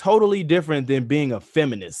women is totally different than being a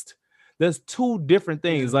feminist. There's two different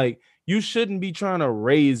things. Yeah, Like, you shouldn't be trying to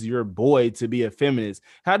raise your boy to be a feminist.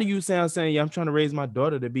 How do you sound saying, yeah, I'm trying to raise my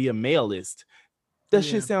daughter to be a maleist? That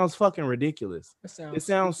shit yeah, sounds fucking ridiculous. that It sounds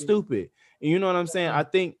sounds stupid. stupid. And you know what I'm saying? Yeah, I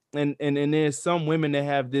think, and there's some women that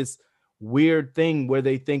have this weird thing where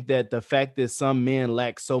they think that the fact that some men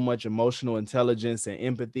lack so much emotional intelligence and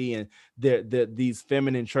empathy and these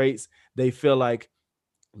feminine traits, they feel like,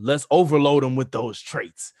 let's overload them with those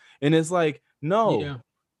traits. And it's like, yeah,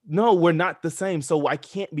 no, we're not the same. So I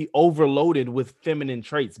can't be overloaded with feminine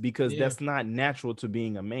traits because yeah, that's not natural to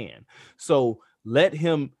being a man. So let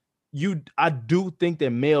him, I do think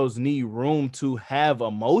that males need room to have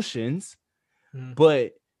emotions, mm,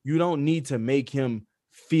 but you don't need to make him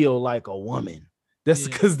feel like a woman. That's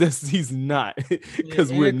yeah, because he's not, yeah. because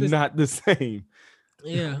And we're at this, not the same.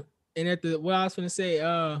 yeah, and at the what I was gonna say,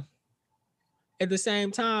 at the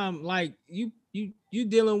same time, like you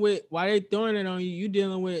dealing with, while they throwing it on you, you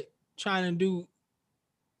dealing with trying to do,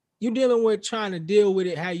 you dealing with trying to deal with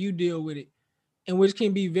it how you deal with it, and which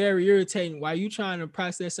can be very irritating while you trying to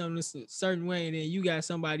process something a certain way, and then you got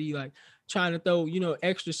somebody like trying to throw,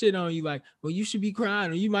 extra shit on you, like, well, you should be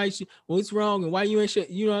crying, or you might, what's wrong, and why you ain't shit,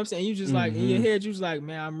 you know what I'm saying? You just like, in your head, you just like,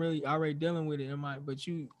 man, I'm really already dealing with it.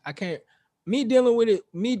 I can't, me dealing with it,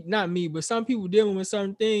 not me, but some people dealing with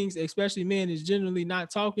certain things, especially men, is generally not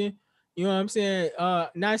talking. You know what I'm saying?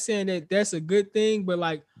 Not saying that that's a good thing, but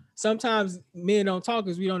like sometimes men don't talk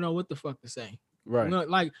because we don't know what the fuck to say. Right.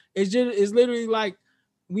 Like it's literally like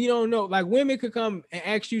we don't know. Like women could come and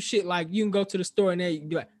ask you shit. Like you can go to the store and they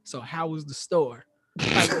be like, "So how was the store?"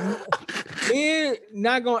 Like men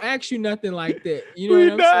not gonna ask you nothing like that. You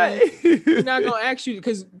know what I'm saying? We're not gonna ask you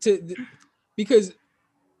because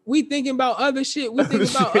we thinking about other shit. We thinking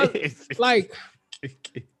about like,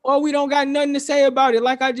 or we don't got nothing to say about it.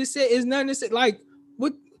 Like I just said, it's nothing to say. Like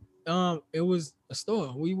what? It was a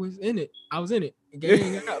store. We was in it. I was in it.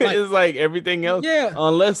 It's like everything else. Yeah.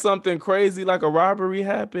 Unless something crazy like a robbery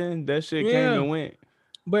happened, that shit came and went.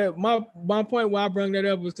 But my point why I brought that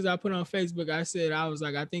up was because I put on Facebook. I was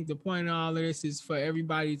like, I think the point of all of this is for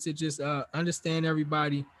everybody to just understand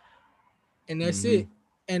everybody, and that's it.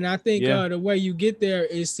 And I think the way you get there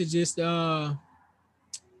is to just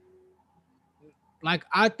like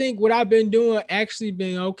I think what I've been doing actually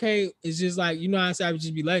been okay. It's just like, I said I would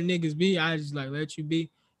just be letting niggas be. I just like let you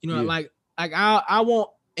be. Like I won't,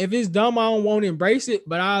 if it's dumb, I don't want to embrace it,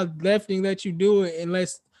 but I'll definitely let you do it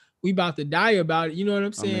unless we about to die about it. You know what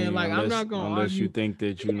I'm saying? I'm not gonna unless argue. you think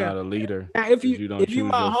that you're not a leader. Now, if you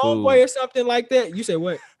my homeboy or something like that, you say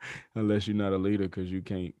what? Unless you're not a leader because you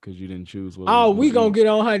didn't choose. We gonna get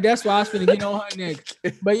on her. That's why I was finna get on her next.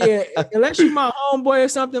 But yeah, unless you my homeboy or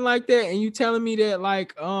something like that, and you telling me that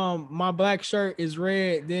like my black shirt is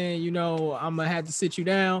red, then I'm gonna have to sit you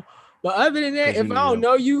down. But other than that, if I don't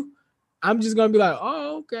know you, I'm just gonna be like,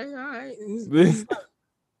 oh, okay, all right.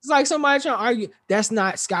 It's like somebody trying to argue, that's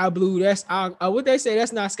not sky blue. That's what they say,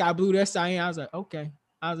 that's not sky blue, that's cyan. I was like, okay.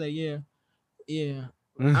 I was like, yeah.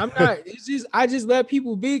 I'm not, it's just, I just let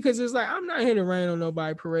people be because it's like, I'm not here to rain on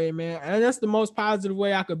nobody parade, man. And that's the most positive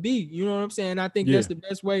way I could be. You know what I'm saying? I think that's the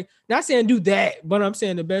best way. Not saying do that, but I'm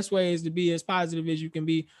saying the best way is to be as positive as you can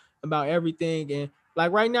be about everything. And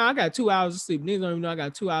like right now, I got 2 hours of sleep. Niggas don't even know I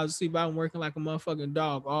got 2 hours of sleep. I've been working like a motherfucking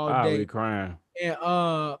dog all day. I'll be crying.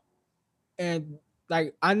 And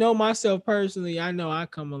like I know myself personally, I know I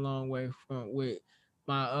come a long way with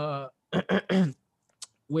my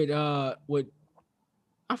with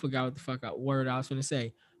I forgot what the fuck word I was gonna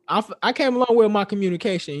say. I came a long way with my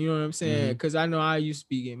communication, you know what I'm saying? Because I know I used to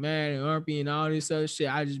be getting mad and grumpy and all this other shit.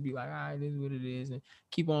 I just be like, all right, this is what it is, and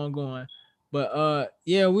keep on going. But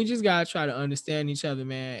yeah, we just gotta try to understand each other,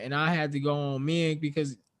 man. And I had to go on men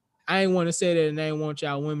because I ain't want to say that, and I ain't want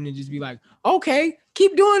y'all women to just be like, okay,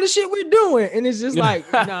 keep doing the shit we're doing. And it's just like,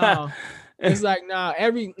 no. It's like, nah,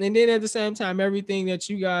 and then at the same time, everything that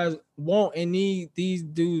you guys want and need, these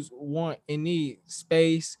dudes want and need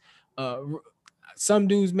space. Some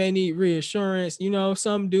dudes may need reassurance,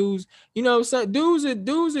 some dudes, some dudes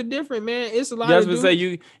are different, man. It's a lot of dudes. Say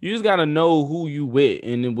you just gotta know who you with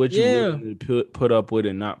and then what you willing to put up with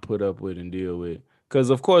and not put up with and deal with. Because,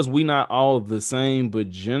 of course, we not all the same, but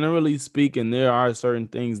generally speaking, there are certain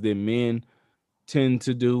things that men tend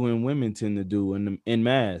to do and women tend to do in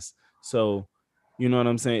mass. So, you know what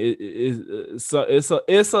I'm saying? It's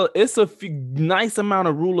a nice amount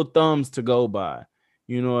of rule of thumbs to go by.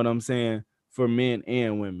 You know what I'm saying? For men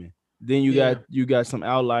and women. Then you got some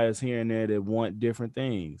outliers here and there that want different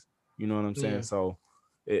things. You know what I'm saying? So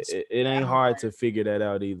it ain't hard to figure that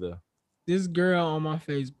out either. This girl on my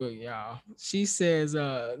Facebook, y'all, she says,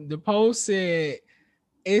 the post said,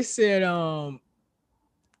 it said, how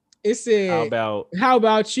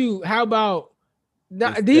about you? How about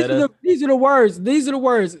these are the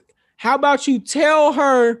words. How about you tell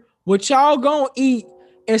her what y'all gonna eat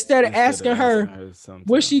instead of asking her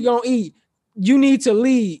what she gonna eat? You need to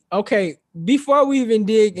lead. Okay, before we even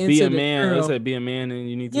dig into be a man, let's say be a man and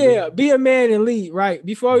you need to lead. Be a man and lead, right?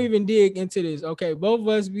 Before we even dig into this, okay, both of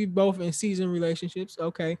us, we both in seasoned relationships,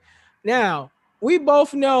 okay? Now, we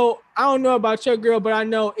both know, I don't know about your girl, but I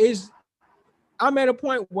know I'm at a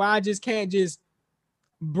point where I just can't just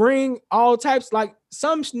bring all types, like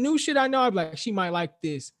some new shit I know, I'm like, she might like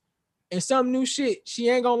this. And some new shit she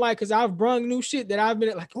ain't gonna like, because I've brung new shit that I've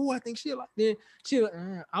been like, oh, I think she'll like. Then she like,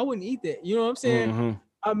 I wouldn't eat that. You know what I'm saying?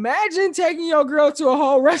 Imagine taking your girl to a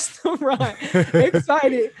whole restaurant,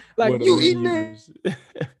 excited, like you eating this,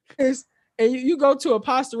 and you go to a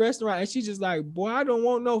pasta restaurant, and she just like, boy, I don't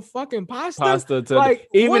want no fucking pasta. Like,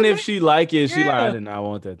 even if she like it, she like, I did not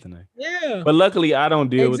want that tonight. Yeah. But luckily, I don't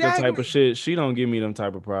deal with that type of shit. She don't give me them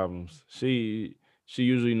type of problems. She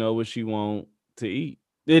usually know what she want to eat.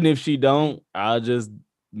 And if she don't, I'll just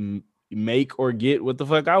make or get what the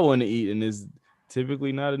fuck I want to eat, and it's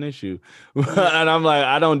typically not an issue. And I'm like,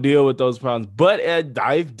 I don't deal with those problems, but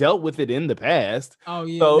I've dealt with it in the past. Oh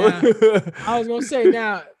yeah. So Now, I was gonna say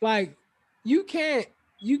now, like you can't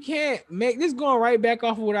make this going right back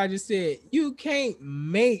off of what I just said. You can't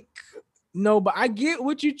make but I get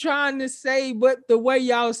what you're trying to say, but the way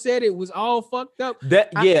y'all said it was all fucked up.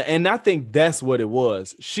 And I think that's what it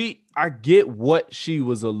was. I get what she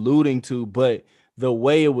was alluding to, but the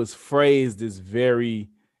way it was phrased is very.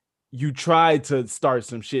 You tried to start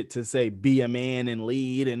some shit to say be a man and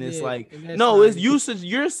lead, and it's like no, it's usage.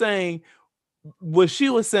 You're saying what she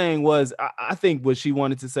was saying was I think what she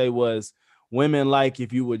wanted to say was women like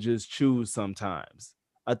if you would just choose sometimes.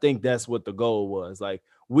 I think that's what the goal was. Like,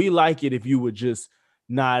 we like it if you would just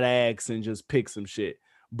not ask and just pick some shit.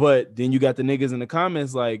 But then you got the niggas in the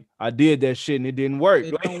comments like, I did that shit and it didn't work.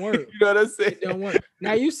 It don't work. You know what I'm saying? It don't work.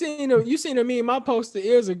 Now you seen the meme I posted.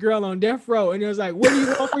 It was a girl on death row and it was like, what do you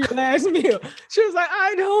want for your last meal? She was like,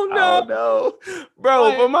 I don't know. Oh, no. Bro,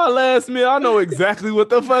 like, for my last meal, I know exactly what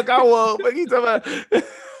the fuck I want. What you talking about?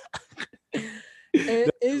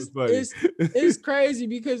 And it's crazy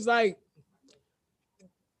because like,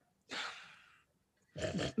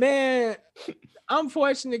 man, I'm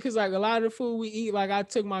fortunate because like a lot of the food we eat, like I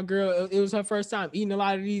took my girl, it was her first time eating a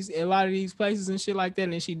lot of these places and shit like that,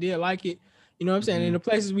 and she did like it. You know what I'm saying? And the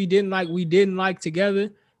places we didn't like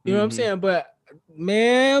together. You know what I'm saying? But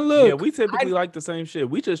man, look, yeah, we typically like the same shit.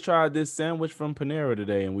 We just tried this sandwich from Panera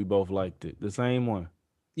today, and we both liked it. The same one.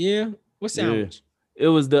 Yeah, what sandwich? Yeah. It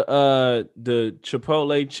was the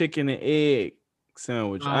Chipotle chicken and egg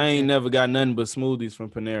sandwich. I ain't never got nothing but smoothies from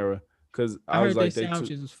Panera because I was heard like, their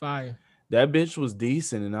sandwiches was fire. That bitch was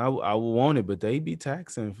decent, and I want it, but they be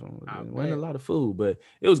taxing from it. Wasn't a lot of food, but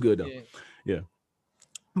it was good though. Yeah.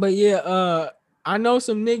 But yeah, I know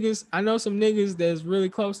some niggas that's really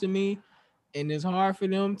close to me, and it's hard for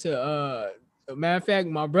them to matter of fact,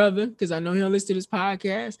 my brother, because I know he'll listen to this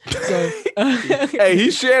podcast. So hey,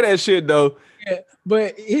 he shared that shit though. Yeah,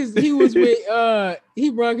 but he was with he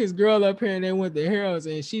brought his girl up here and they went to Harold's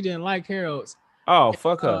and she didn't like Harold's. Oh,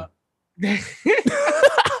 fuck her.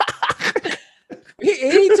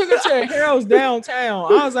 He took her to Harold's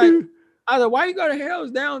downtown. I was like, why you go to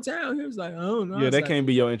Harold's downtown? He was like, I don't know. Yeah, that can't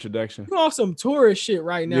be your introduction. You on some tourist shit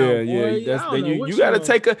right now, boy. Yeah. You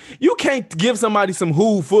gotta you can't give somebody some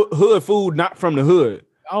hood food not from the hood.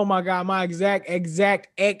 Oh my God, my exact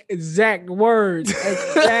words.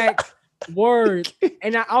 Exact words.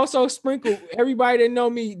 And I also sprinkle everybody that know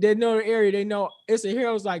me, that know the area, they know it's a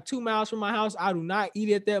Harold's like 2 miles from my house. I do not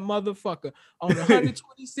eat at that motherfucker. On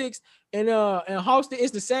 126 and Halsted,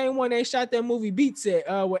 it's the same one they shot that movie Beats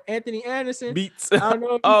at with Anthony Anderson. Beats.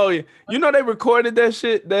 Oh yeah. You know they recorded that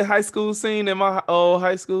shit, that high school scene in my old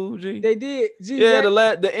high school, G. They did. G, yeah, the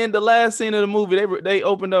last scene of the movie, they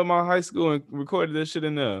opened up my high school and recorded that shit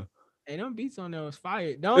in there. And them beats on there was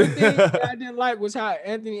fire. The only thing that I didn't like was how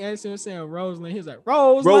Anthony Anderson was saying Roseland. He was like,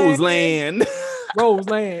 Roseland.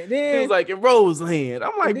 Roseland. Then he was like, in Roseland.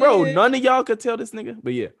 I'm like, bro, none of y'all could tell this nigga.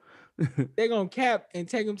 But yeah. They're gonna cap and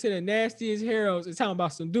take him to the nastiest Harold's and talking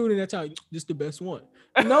about some dude and they're telling you this the best one.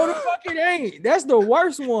 No, the fuck it ain't. That's the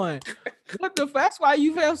worst one. What the fuck? That's why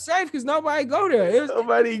you felt safe because nobody go there.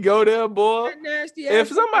 Nobody go there, boy. Nasty if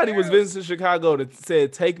somebody was visiting Chicago that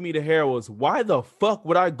said take me to Harold's, why the fuck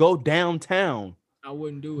would I go downtown? I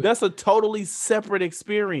wouldn't do it. That's a totally separate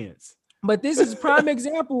experience. But this is a prime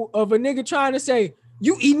example of a nigga trying to say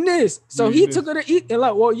you eating this. So he took her to eat and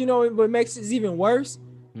like, well, you know what makes it even worse?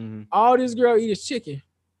 Mm-hmm. All this girl eat is chicken.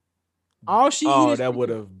 All she eat is that would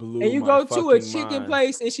have blew. And you go to a chicken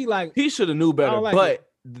place and she like he should have knew better. Like but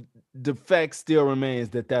the fact still remains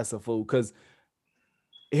that that's a fool because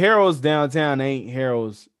Harold's downtown ain't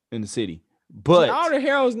Harold's in the city. But all the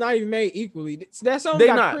Harold's not even made equally. That some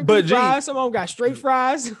got fries, some of them got straight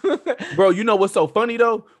fries. Bro, you know what's so funny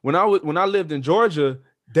though? When I lived in Georgia,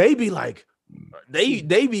 they be like.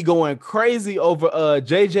 They be going crazy over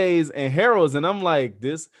JJ's and Harold's, and I'm like,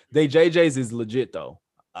 JJ's is legit though.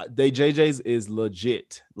 JJ's is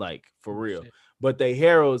legit, like for real. But they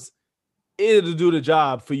Harold's, it'll do the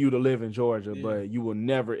job for you to live in Georgia, but you will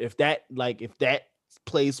never. If that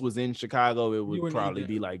place was in Chicago, it would probably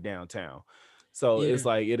be like downtown. So it's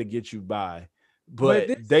like it'll get you by. But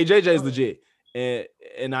JJ's legit,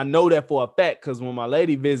 and I know that for a fact because when my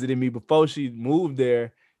lady visited me before she moved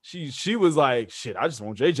there. She was like, shit, I just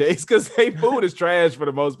want JJ's because they food is trash for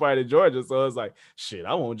the most part in Georgia. So it's like, shit,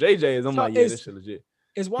 I want JJ's. I'm like, yeah, this shit legit.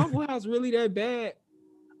 Is Waffle House really that bad?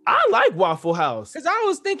 I like Waffle House. Cause I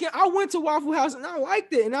was thinking, I went to Waffle House and I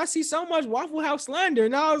liked it, and I see so much Waffle House slander,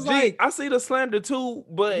 and I was like, I see the slander too,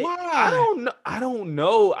 but why? I don't know. I don't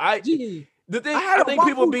know. Gee, The thing I had I a think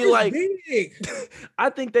people waffle be this like, big. I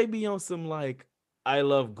think they be on some like I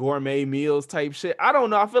love gourmet meals type shit. I don't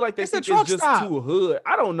know. I feel like they It's a think truck it's just stop. too hood.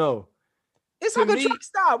 I don't know. It's To like me- a truck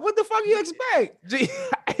stop. What the fuck you expect? Gee,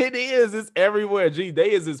 it is. It's everywhere. Gee,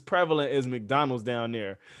 they is as prevalent as McDonald's down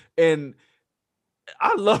there. And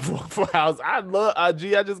I love Waffle House. I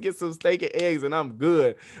just get some steak and eggs and I'm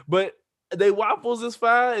good. But they waffles is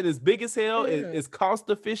fine and it's big as hell. Yeah. It's cost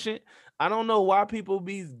efficient. I don't know why people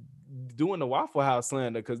be doing the Waffle House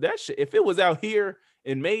slander because that shit, if it was out here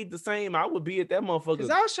and made the same, I would be at that motherfucker Cause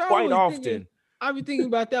I sure quite was often. thinking, I be thinking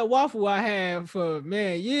about that waffle I had for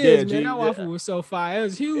years. Yeah, Man, G, that waffle was so fire. It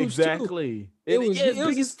was huge too. Exactly. It And was- it's it was-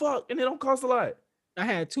 big as fuck and it don't cost a lot. I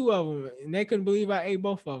had 2 of them, and they couldn't believe I ate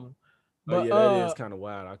both of them. Oh But yeah, that is kind of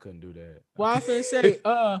wild. I couldn't do that. well, I finna say,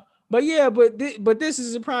 but yeah, but this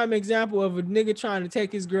is a prime example of a nigga trying to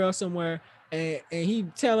take his girl somewhere, and he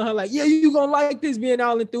telling her like, yeah, you gonna like this, being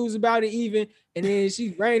all enthused about it, even, and then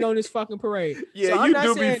she rained on this fucking parade. Yeah, So I'm you not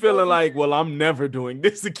do saying be feeling don't- like, well, I'm never doing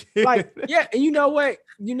this again. like, yeah, and you know what?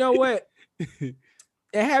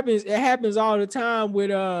 It happens all the time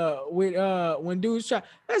with when dudes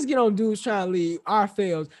let's get on dudes trying to lead our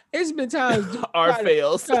fails. It's been times dudes Our try to-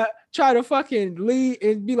 fails. try to fucking lead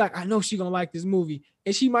and be like, I know she gonna like this movie,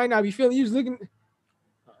 and she might not be feeling. You just looking.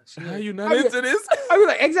 How you not I be- into this? I be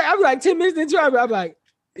like, exactly. I be like 10 minutes into it. I be like,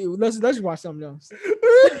 "Ew, let's watch something else.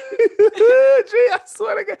 Gee, I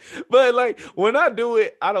swear to God. But like when I do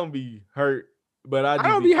it, I don't be hurt. But I I just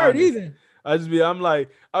don't be hurt honest. either.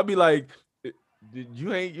 I'll be like,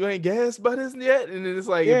 you ain't gassed by this yet? And then it's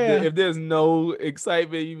like Yeah. if there's no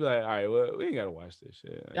excitement, you be like, all right, well, we ain't gotta watch this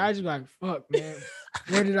shit. I just be like, fuck, man,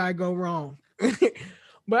 where did I go wrong?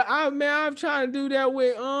 But I'm trying to do that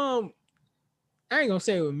with I ain't gonna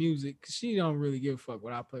say with music, cause she don't really give a fuck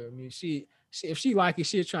what I play with music. She if she like it,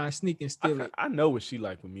 she'll try and sneak and steal it. I know what she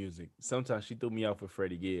like with music. Sometimes she threw me out for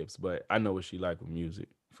Freddie Gibbs, but I know what she like with music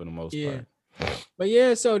for the most Yeah. part. But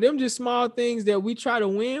yeah, so them just small things that we try to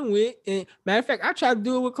win with. And matter of fact, I tried to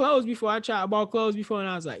do it with clothes before. I bought clothes before, and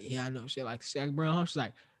I was like, yeah, I know shit like Shaq Brown. She's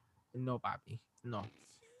like, no, Poppy, no.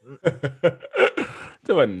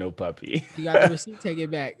 There wasn't no puppy. You got the receipt, take it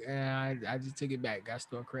back. And I just took it back, got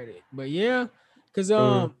store credit. But yeah, because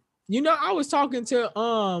you know, I was talking to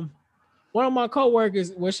one of my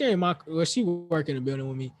coworkers. Well, she worked in the building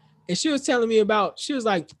with me, and she was telling me about, she was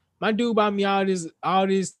like, my dude bought me all this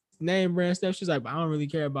name brand stuff. She's like, but I don't really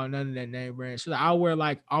care about none of that name brand. She's like, I'll wear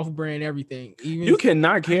like off-brand everything. Even You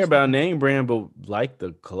cannot care about name brand, but like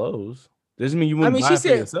the clothes. Doesn't mean you wouldn't buy she it for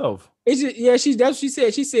said- yourself. It's just, yeah, that's what she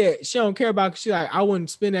said. She said she don't care about. She like, I wouldn't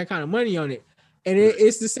spend that kind of money on it. And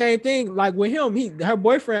it's the same thing. Like with him, her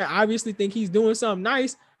boyfriend obviously think he's doing something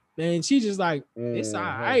nice, and she just like, it's all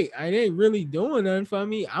right. I ain't really doing nothing for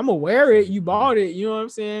me. I'm aware it. You bought it. You know what I'm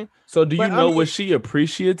saying? So do you But, I know mean- was she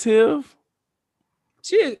appreciative?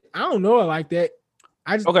 I don't know her like that.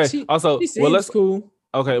 I just Okay. She, Also, she seems cool.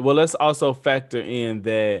 Okay, well, let's also factor in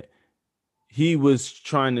that he was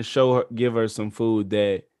trying to give her some food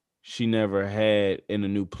that she never had in a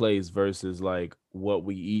new place versus like what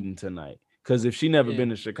we eating tonight. Because if she never Yeah. been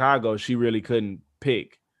to Chicago, she really couldn't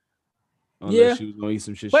pick. Unless Yeah. she was gonna eat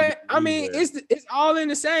some shit. she But didn't I eat mean, there. it's all in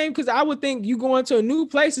the same, because I would think you going to a new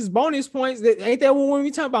place is bonus points. That ain't that what we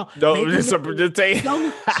talking about? No, Maybe just take.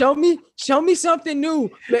 show me something new.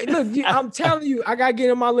 But look, I'm telling you, I gotta get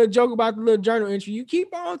in my little joke about the little journal entry. You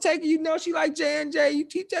keep on taking, you know, she like J&J. You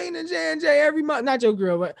keep taking the J&J every month. Not your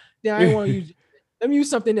girl, but then I ain't want to use. Let me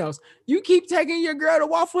use something else. You keep taking your girl to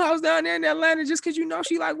Waffle House down there in Atlanta just because you know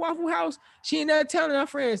she like Waffle House. She ain't there telling her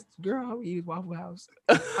friends, girl, I would eat Waffle House.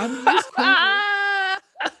 I mean, it's cool.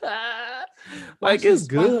 Like it's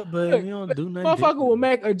good, but Look, you don't do nothing. Motherfucker will different.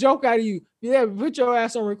 make a joke out of you. Yeah, put your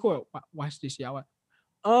ass on record. Watch this, y'all.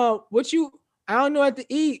 What you? I don't know what to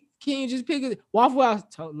eat. Can you just pick it? Waffle House.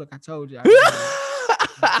 Look, I told you.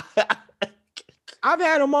 I've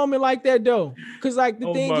had a moment like that though, because like the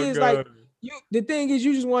Oh thing my is God. like the thing is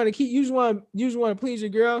you just want to keep you just want to please your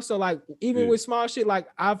girl. So like even Yeah. with small shit, like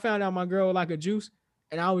I found out my girl would like a juice,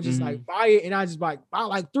 and I would just Mm-hmm. like buy it, and I just buy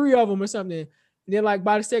like 3 of them or something. And then like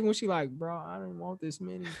by the second one, she like, bro, I don't want this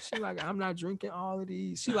many. She like, I'm not drinking all of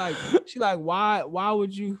these. She like, why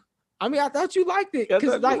would you? I mean, I thought you liked it I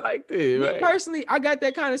because thought you like liked it, me right? personally, I got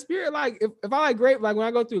that kind of spirit. Like if I like grape, like when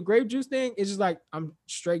I go through a grape juice thing, it's just like I'm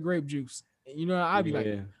straight grape juice. You know, I'd be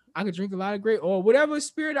like, I could drink a lot of grape or whatever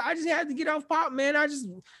spirit. I just had to get off pop, man. I just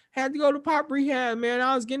had to go to pop rehab, man.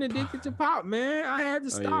 I was getting addicted to pop, man. I had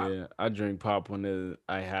to stop. Yeah, I drink pop when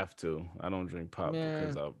I have to. I don't drink pop Man.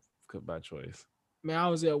 because by choice. Man, I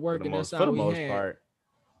was at work and that's For all the we most had. part.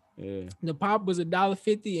 Yeah. The pop was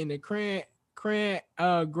 $1.50 and the cran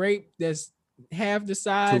grape that's half the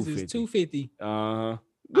size is $2.50. Uh-huh.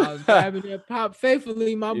 I was grabbing that pop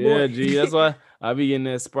faithfully, my boy. Yeah, G. That's why I be getting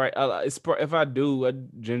that Sprite. If I do a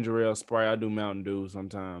ginger ale Sprite, I do Mountain Dew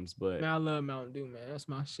sometimes. But Man, I love Mountain Dew, man. That's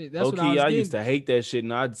my shit. That's what I used to hate that shit.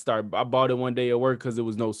 And I bought it one day at work because there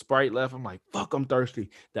was no Sprite left. I'm like, fuck, I'm thirsty.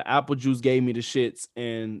 The apple juice gave me the shits,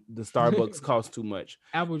 and the Starbucks cost too much.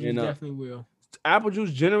 Apple juice definitely will. Apple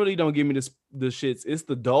juice generally don't give me the shits. It's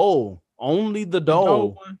the Dole. Only the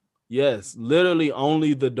Dole. Yes, literally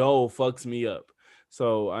only the Dole fucks me up.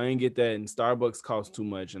 So I ain't get that, and Starbucks cost too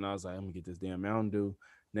much. And I was like, I'm gonna get this damn Mountain Dew.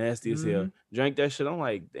 Nasty as hell. Drank that shit. I'm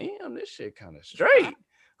like, damn, this shit kind of straight.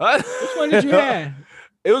 Which one did you have?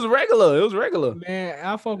 It was regular. Man,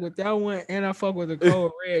 I fuck with that one, and I fuck with the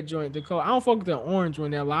cold red joint. I don't fuck with the orange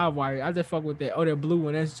one, that live wire. I just fuck with that. Oh, that blue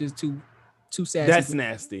one. That's just too sassy. That's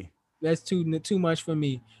nasty. That's too much for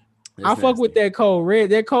me. I fuck with that cold red.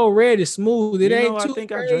 That cold red is smooth. It ain't too I think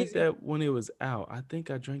crazy. I drank that when it was out. I think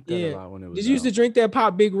I drank that a lot when it was out. Did you used to drink that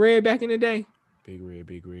pop Big Red back in the day? Big Red.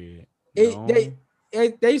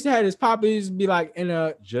 They used to have this pop. It used to be like in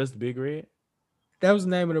a just Big Red. That was the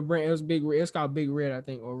name of the brand. It was Big Red. It's called Big Red, I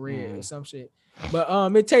think, or Red or some shit. But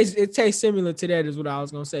it tastes similar to that is what I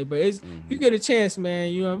was gonna say. But it's if you get a chance,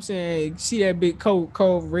 man, you know what I'm saying. See that big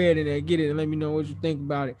cold red in there, get it, and let me know what you think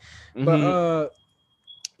about it. But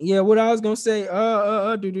yeah, what I was gonna say,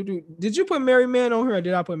 did you put Mary Man on here or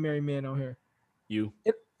did I put Mary Man on here?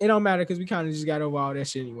 It don't matter because we kind of just got over all that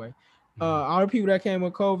shit anyway. All the people that came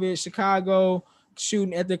with COVID, Chicago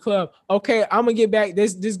shooting at the club. Okay, I'm gonna get back.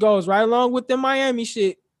 This goes right along with the Miami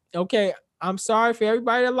shit. Okay, I'm sorry for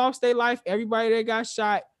everybody that lost their life, everybody that got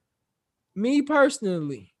shot. Me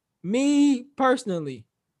personally,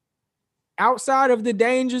 outside of the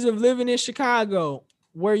dangers of living in Chicago,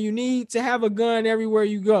 where you need to have a gun everywhere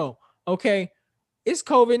you go. Okay, it's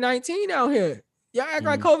COVID-19 out here. Y'all act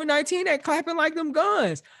like COVID-19 ain't clapping like them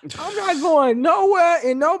guns. I'm not going nowhere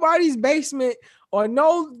in nobody's basement or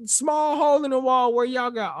no small hole in the wall where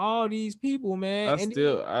y'all got all these people, man.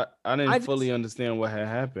 I didn't fully understand what had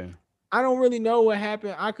happened. I don't really know what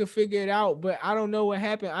happened. I could figure it out, but I don't know what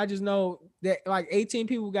happened. I just know that like 18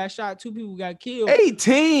 people got shot, 2 people got killed.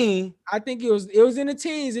 18? I think it was in the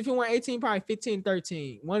teens. If it went 18, probably 15,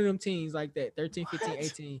 13. One of them teens like that. 13, 15,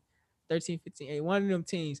 18. 13, 15, 18. One of them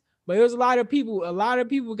teens. But it was a lot of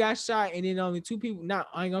people got shot, and then only 2 people,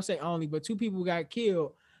 I ain't gonna say only, but 2 people got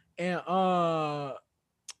killed. And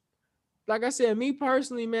like I said, me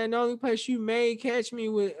personally, man, the only place you may catch me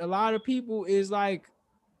with a lot of people is like,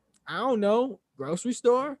 I don't know, grocery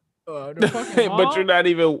store. The fucking mall. But you're not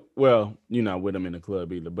even, well, you're not with them in the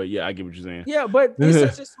club either. But yeah, I get what you're saying. Yeah, but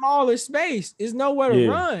it's such a smaller space. It's nowhere to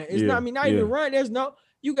run. It's not even run. There's no,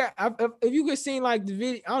 you got, if you could see like the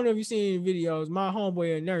video, I don't know if you've seen any videos. My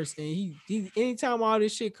homeboy a nurse, and he anytime all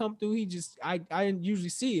this shit come through, I didn't usually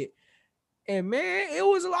see it. And man, it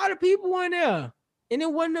was a lot of people in there. And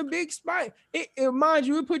it wasn't a big spot. It mind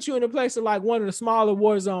you, it put you in a place of like one of the smaller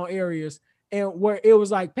war zone areas, and where it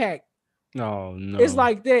was like packed. Oh no! It's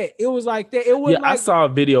like that. It was like that. It was. I saw a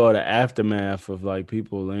video of the aftermath of like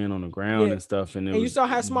people laying on the ground and stuff, and you saw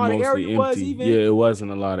how small the area was. Even it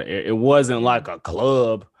wasn't a lot of air. It wasn't like a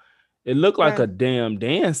club. It looked like a damn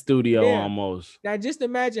dance studio almost. Now just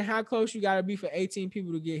imagine how close you got to be for 18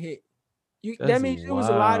 people to get hit. That means it was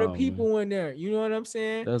a lot of people in there. You know what I'm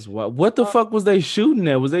saying? That's wild. What the fuck was they shooting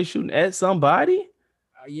at? Was they shooting at somebody?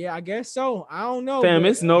 Yeah, I guess so. I don't know. Fam,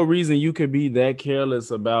 it's no reason you could be that careless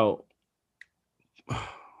about.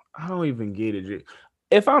 I don't even get it.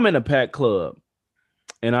 If I'm in a packed club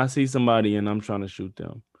and I see somebody and I'm trying to shoot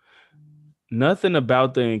them, nothing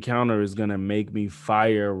about the encounter is gonna make me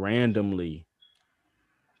fire randomly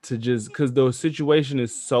to just because the situation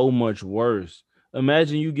is so much worse.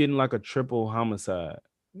 Imagine you getting like a triple homicide.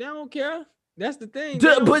 They don't care. That's the thing.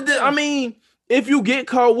 I mean, if you get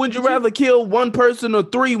caught, would you rather kill 1 person or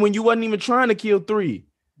 3 when you wasn't even trying to kill 3?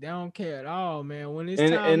 They don't care at all, man. When it's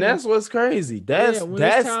and that's what's crazy. That's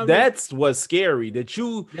what's scary. That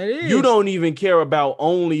you don't even care about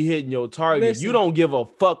only hitting your target. Listen, you don't give a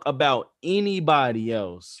fuck about anybody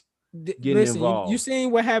else getting involved. You seen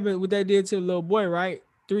what happened? What they did to the little boy, right?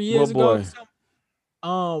 3 years ago.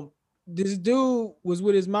 This dude was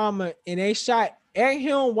with his mama, and they shot at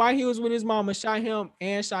him while he was with his mama. Shot him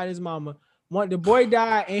and shot his mama. The boy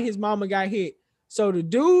died, and his mama got hit. So the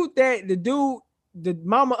dude the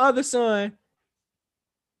mama other son,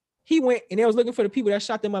 he went and they was looking for the people that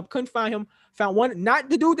shot them up. Couldn't find him. Found one, not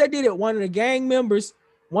the dude that did it. One of the gang members.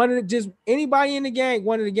 One of the, just anybody in the gang.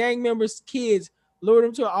 One of the gang members' kids lured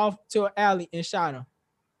him to an alley and shot him.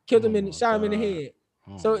 Killed him and shot him in the head.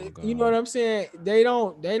 So you know what I'm saying? They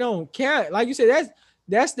don't care. Like you said,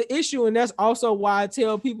 that's the issue, and that's also why I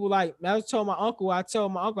tell people, like I told my uncle, I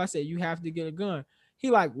said, you have to get a gun. He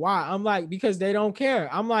like, why? I'm like, because they don't care.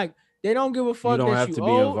 I'm like, they don't give a fuck. You don't have to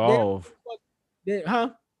be involved. You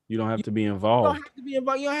don't have to be involved. You don't have to be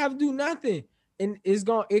involved. You don't have to do nothing. And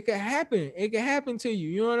it could happen. It could happen to you.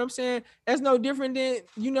 You know what I'm saying? That's no different than,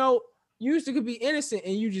 you used to could be innocent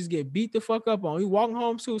and you just get beat the fuck up on. You walking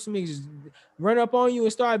home to some niggas just run up on you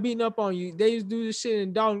and start beating up on you. They used to do this shit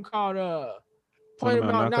in Dalton called point them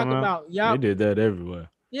out, knock them out. Yeah, they did that everywhere.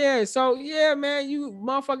 Yeah, so yeah, man, you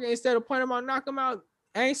motherfucker, instead of point them out, knock them out.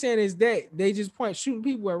 I ain't saying it's that. They just shooting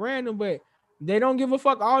people at random, but they don't give a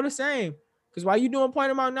fuck all the same. Because while you doing point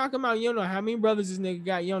them out, knock them out, you don't know how many brothers this nigga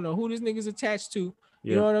got. You don't know who this nigga's attached to.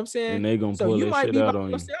 You know what I'm saying? And they gonna pull that shit out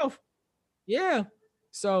on yourself. Yeah.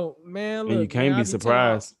 So, man, look. And you can't be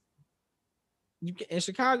surprised. In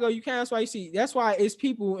Chicago, you can't. That's why it's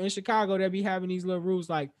people in Chicago that be having these little rules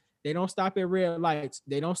like they don't stop at red lights.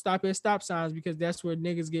 They don't stop at stop signs because that's where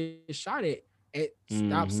niggas get shot at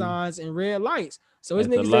stop signs and red lights. So it's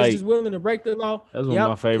niggas that's just willing to break the law. That's one of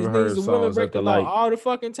my favorite Heard songs at the light. All the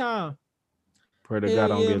fucking time. Pray to God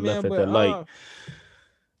don't get left at the light.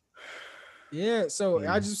 Yeah, so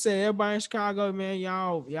I just say everybody in Chicago, man,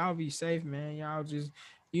 y'all be safe, man. Y'all just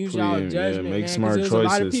use y'all judgment, make man. Smart There's choices. a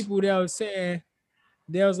lot of people that was saying,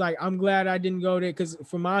 they was like, I'm glad I didn't go there, because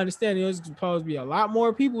from my understanding, it was supposed to be a lot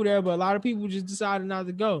more people there, but a lot of people just decided not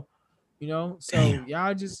to go. So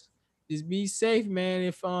y'all just be safe, man.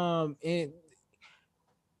 If and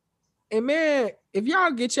man, if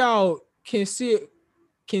y'all get y'all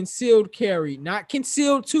concealed carry, not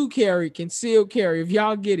concealed to carry, concealed carry. If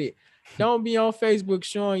y'all get it, don't be on Facebook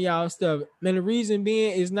showing y'all stuff. And the reason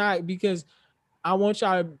being is not because I want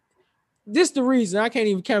y'all to, this the reason. I can't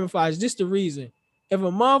even camouflage. This the reason. If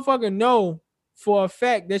a motherfucker know for a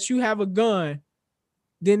fact that you have a gun,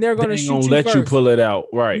 then they're gonna shoot you let first. You pull it out.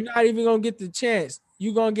 Right. You're not even gonna get the chance.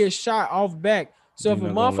 You're gonna get shot off back. So if a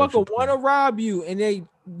motherfucker wanna rob you and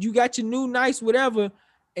you got your new nice whatever,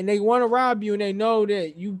 and they want to rob you and they know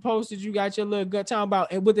that you posted, you got your little gut talking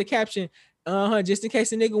about, and with the caption, just in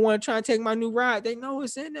case a nigga want to try and take my new ride, they know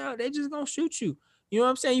it's in there. They just gonna shoot you. You know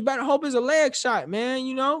what I'm saying? You better hope it's a leg shot, man.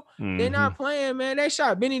 They're not playing, man. They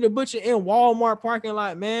shot Benny the Butcher in Walmart parking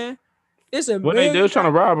lot, man. It's a they were trying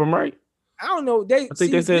to rob him, right? I don't know. I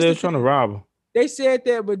think they said they were trying to rob him. They said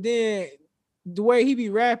that, but then the way he be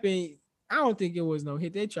rapping, I don't think it was no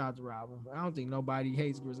hit. They tried to rob him. I don't think nobody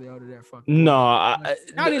hates Griselda that fucking. No, I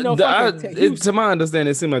didn't know. To my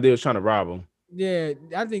understanding, it seemed like they were trying to rob him. Yeah,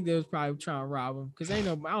 I think they was probably trying to rob him because I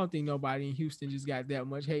don't think nobody in Houston just got that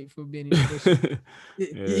much hate for Benny.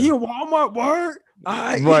 He a Walmart word.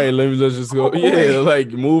 Right, let's just go.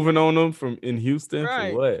 Like moving on them from in Houston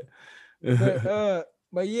for what?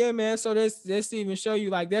 But yeah, man. So that's even show you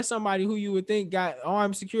like that's somebody who you would think got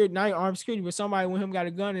armed security, not armed security, but somebody with him got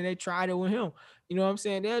a gun and they tried it with him. You know what I'm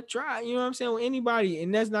saying? They'll try. You know what I'm saying, with anybody,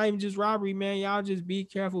 and that's not even just robbery, man. Y'all just be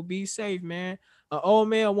careful, be safe, man. An old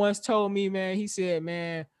man once told me, man. He said,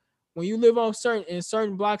 man, when you live on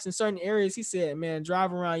certain blocks in certain areas, he said, man,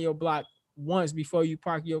 drive around your block once before you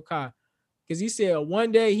park your car. Because he said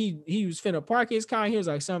one day he was finna park his car and he was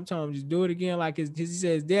like, sometimes just do it again. Like he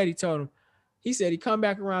said his daddy told him. He said he come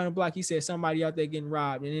back around the block. He said somebody out there getting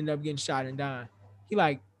robbed and ended up getting shot and dying. He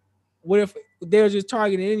like, what if they were just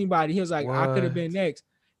targeting anybody? He was like, I could have been next.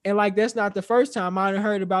 And like, that's not the first time I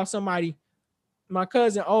heard about somebody. My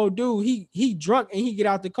cousin, old dude, he drunk and he get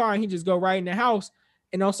out the car and he just go right in the house.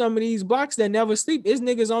 And on some of these blocks that never sleep, it's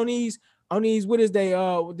niggas on these, what is they,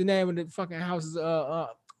 the name of the fucking houses,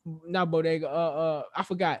 not bodega, I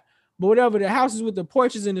forgot. But whatever, the houses with the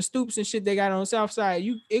porches and the stoops and shit they got on the south side,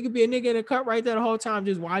 it could be a nigga in a cut right there the whole time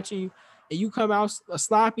just watching you, and you come out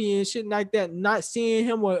sloppy and shit like that, not seeing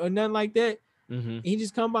him or nothing like that. He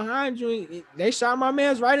just come behind you. They shot my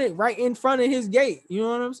man's right in front of his gate. You know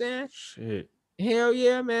what I'm saying? Shit. Hell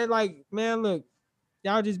yeah, man. Like, man, look,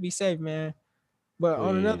 y'all just be safe, man. But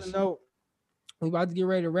on another note, we about to get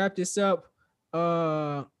ready to wrap this up.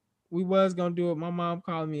 We was gonna do it. My mom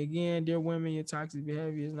called me again. Dear women, your toxic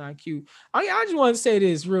behavior is not cute. I just want to say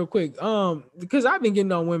this real quick. Because I've been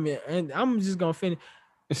getting on women, and I'm just gonna finish.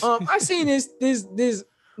 I seen this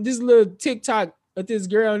little TikTok of this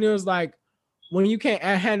girl, and it was like, when you can't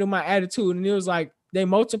handle my attitude, and it was like they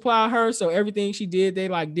multiply her, so everything she did, they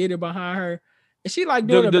like did it behind her. and she like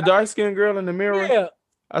doing The dark skinned girl in the mirror. yeah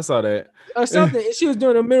I saw that. or something. And she was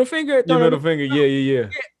doing a middle finger. Your throwing middle her- finger. Yeah.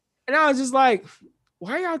 And I was just like,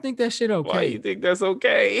 why y'all think that shit okay? Why you think that's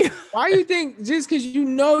okay? Why you think just because you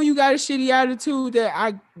know you got a shitty attitude that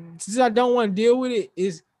I don't want to deal with it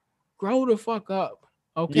is grow the fuck up,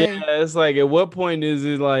 okay? Yeah, it's like at what point is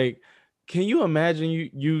it like? Can you imagine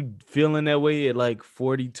you feeling that way at like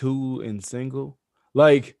 42 and single?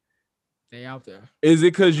 Like, They out there, is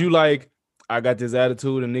it because you like I got this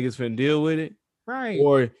attitude and niggas finna deal with it, right?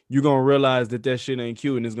 or you gonna realize that shit ain't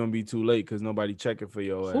cute and it's gonna be too late because nobody checking for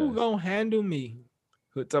your Who ass? gonna handle me?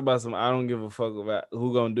 Talk about some. I don't give a fuck about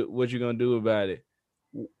who gonna do what you gonna do about it.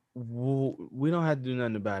 We don't have to do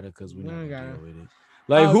nothing about it because we We not ain't gonna gotta. deal with it.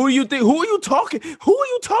 Like, who do you think? Who are you talking? Who are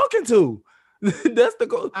you talking to? That's the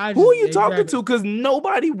goal. Who are you talking to? Because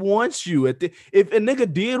nobody wants you. If a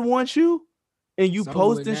nigga did want you, and you So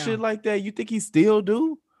post would this shit now. like that, you think he still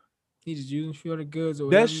do? He just using for the goods or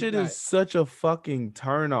whatever. That shit is such a fucking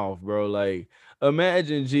turn off, bro. Like,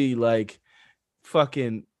 imagine like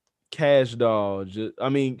fucking Cash Doll. I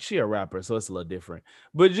mean, she a rapper, so it's a little different.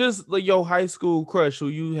 But just like your high school crush, who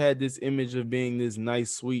you had this image of being this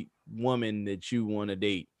nice, sweet woman that you want to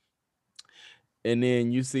date, and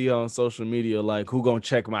then you see her on social media, like, who gonna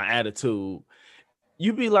check my attitude?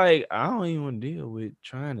 You be like, I don't even want to deal with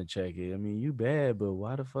trying to check it. I mean, you bad, but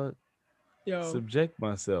why the fuck subject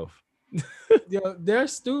myself? Yo, they're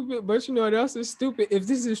stupid, but you know what else is stupid? If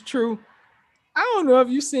this is true, I don't know if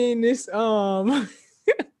you've seen this. I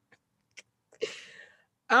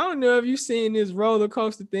don't know if you've seen this roller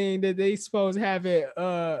coaster thing that they supposed to have it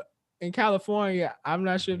in California. I'm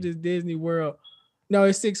not sure if this Disney World. No,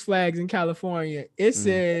 it's Six Flags in California. It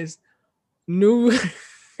says new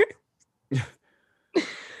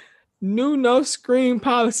new no scream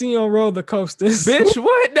policy on roller coasters. Bitch,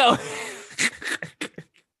 what? No.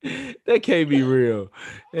 That can't be real.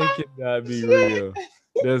 That cannot be real.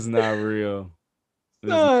 That's not real. That's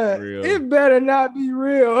not real. It better not be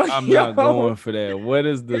real. I'm not going for that. What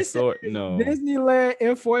is the sort? No. Disneyland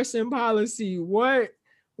enforcing policy. What?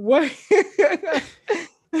 What?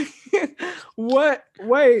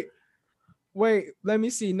 Wait. Let me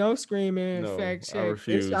see. No screaming. No, fact I check.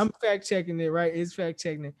 refuse. I'm fact checking it. Right? It's fact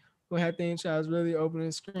checking it. We'll have things child's really open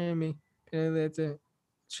and screaming. And let the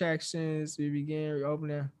attractions we begin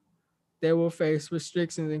reopening. They will face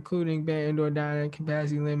restrictions, including ban indoor dining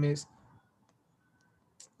capacity limits.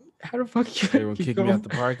 How the fuck They will kick me out the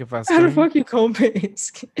park if I How scream? the fuck you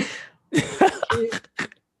comments?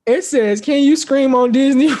 It says, "Can you scream on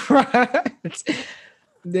Disney rides?"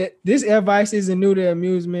 That this advice isn't new to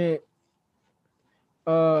amusement.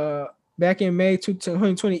 Back in May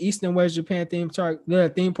 2020, East and West Japan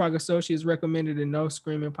the theme park associates recommended a no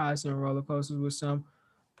screaming policy on roller coasters, with some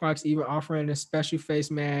parks even offering a special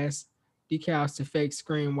face mask decals to fake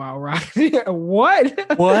scream while riding.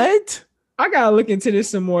 What? What? I gotta look into this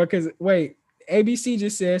some more because wait, ABC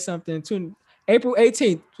just said something to April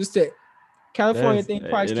 18th. Just that California theme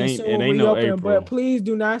parks can soon reopen, but please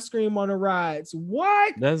do not scream on the rides.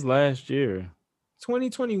 What? That's last year.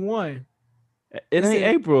 2021. It ain't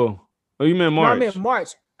April. Oh, you meant March? No, I meant March.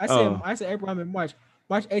 I said April. I meant March.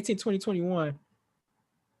 March 18, 2021.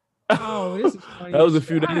 Oh, this is funny. That was a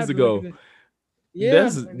few days ago. Yeah,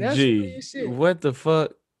 that's G. What the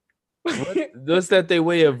fuck? What's that their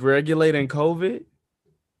way of regulating COVID?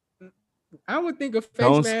 I would think a face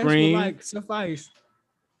Don't mask scream. would like suffice.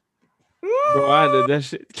 Bro, I did that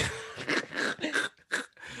shit.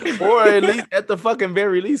 Or at least, at the fucking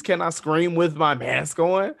very least, can I scream with my mask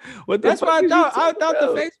on? What the That's fuck what I is you thought. I talking thought the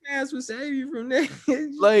about? face mask would save you from that.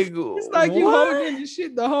 Like, it's like you holding the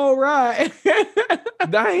shit the whole ride.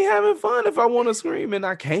 I ain't having fun if I want to scream and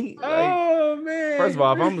I can't. Like, oh man!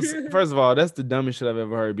 first of all, that's the dumbest shit I've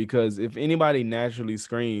ever heard. Because if anybody naturally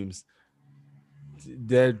screams,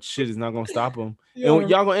 that shit is not gonna stop them, and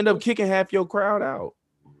y'all gonna end up kicking half your crowd out.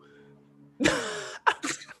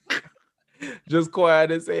 Just quiet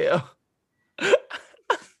as hell.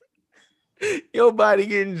 Your body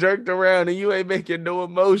getting jerked around and you ain't making no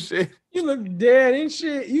emotion. You look dead and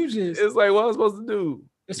shit. You just. It's like, what I'm supposed to do?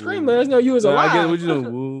 The scream let us know you was alive. I guess what you do?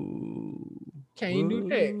 Woo, can't you do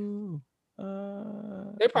that?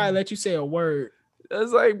 They probably let you say a word.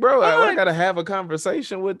 It's like, bro, I gotta have a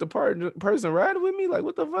conversation with the person riding with me. Like,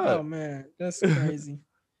 what the fuck? Oh man, that's crazy.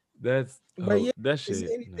 That shit. Is there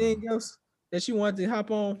anything else that you want to hop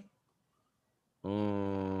on?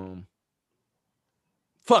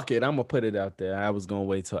 Fuck it, I'm gonna put it out there. I was gonna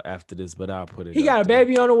wait till after this, but I'll put it. He got a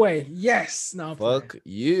baby on the way. Yes. No. Fuck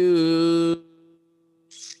you.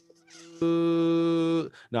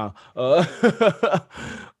 No.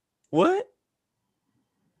 What?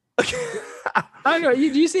 I know.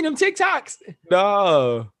 You seen them TikToks?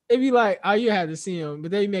 No. It'd be like, oh, you had to see them,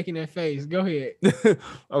 but they making that face. Go ahead.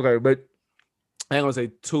 Okay, but I ain't gonna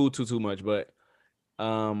say too much, but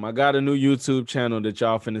I got a new YouTube channel that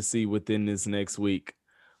y'all finna see within this next week.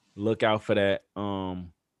 Look out for that.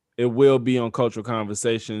 It will be on Cultural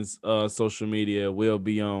Conversations social media. It will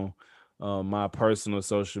be on my personal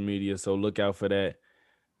social media. So look out for that.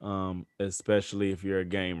 Especially if you're a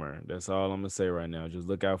gamer. That's all I'm gonna say right now. Just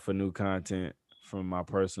look out for new content from my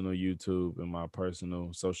personal YouTube and my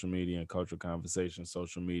personal social media and Cultural Conversations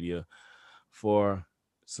social media for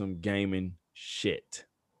some gaming shit.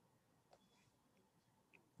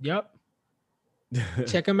 Yep.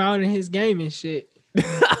 Check him out in his gaming shit.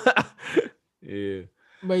 Yeah.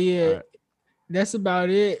 But yeah, All right. that's about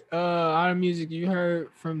it. All the music you heard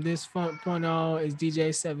from this point on is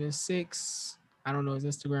DJ76. I don't know his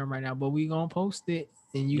Instagram right now, but we gonna post it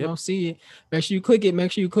and you gonna see it. Make sure you click it.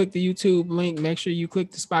 Make sure you click the YouTube link. Make sure you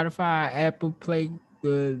click the Spotify, Apple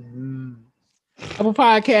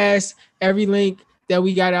Podcasts. Every link that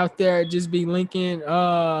we got out there, just be linking.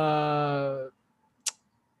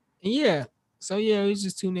 Yeah. So yeah, it's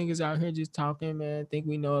just two niggas out here just talking, man. Think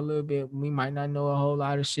we know a little bit. We might not know a whole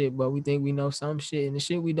lot of shit, but we think we know some shit. And the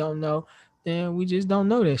shit we don't know, then we just don't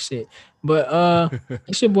know that shit. But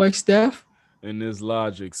it's your boy Steph. In this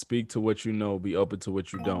logic, speak to what you know, be open to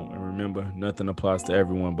what you don't. And remember, nothing applies to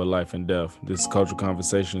everyone but life and death. This is Cultural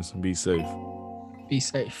Conversations. Be safe. Be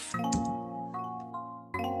safe.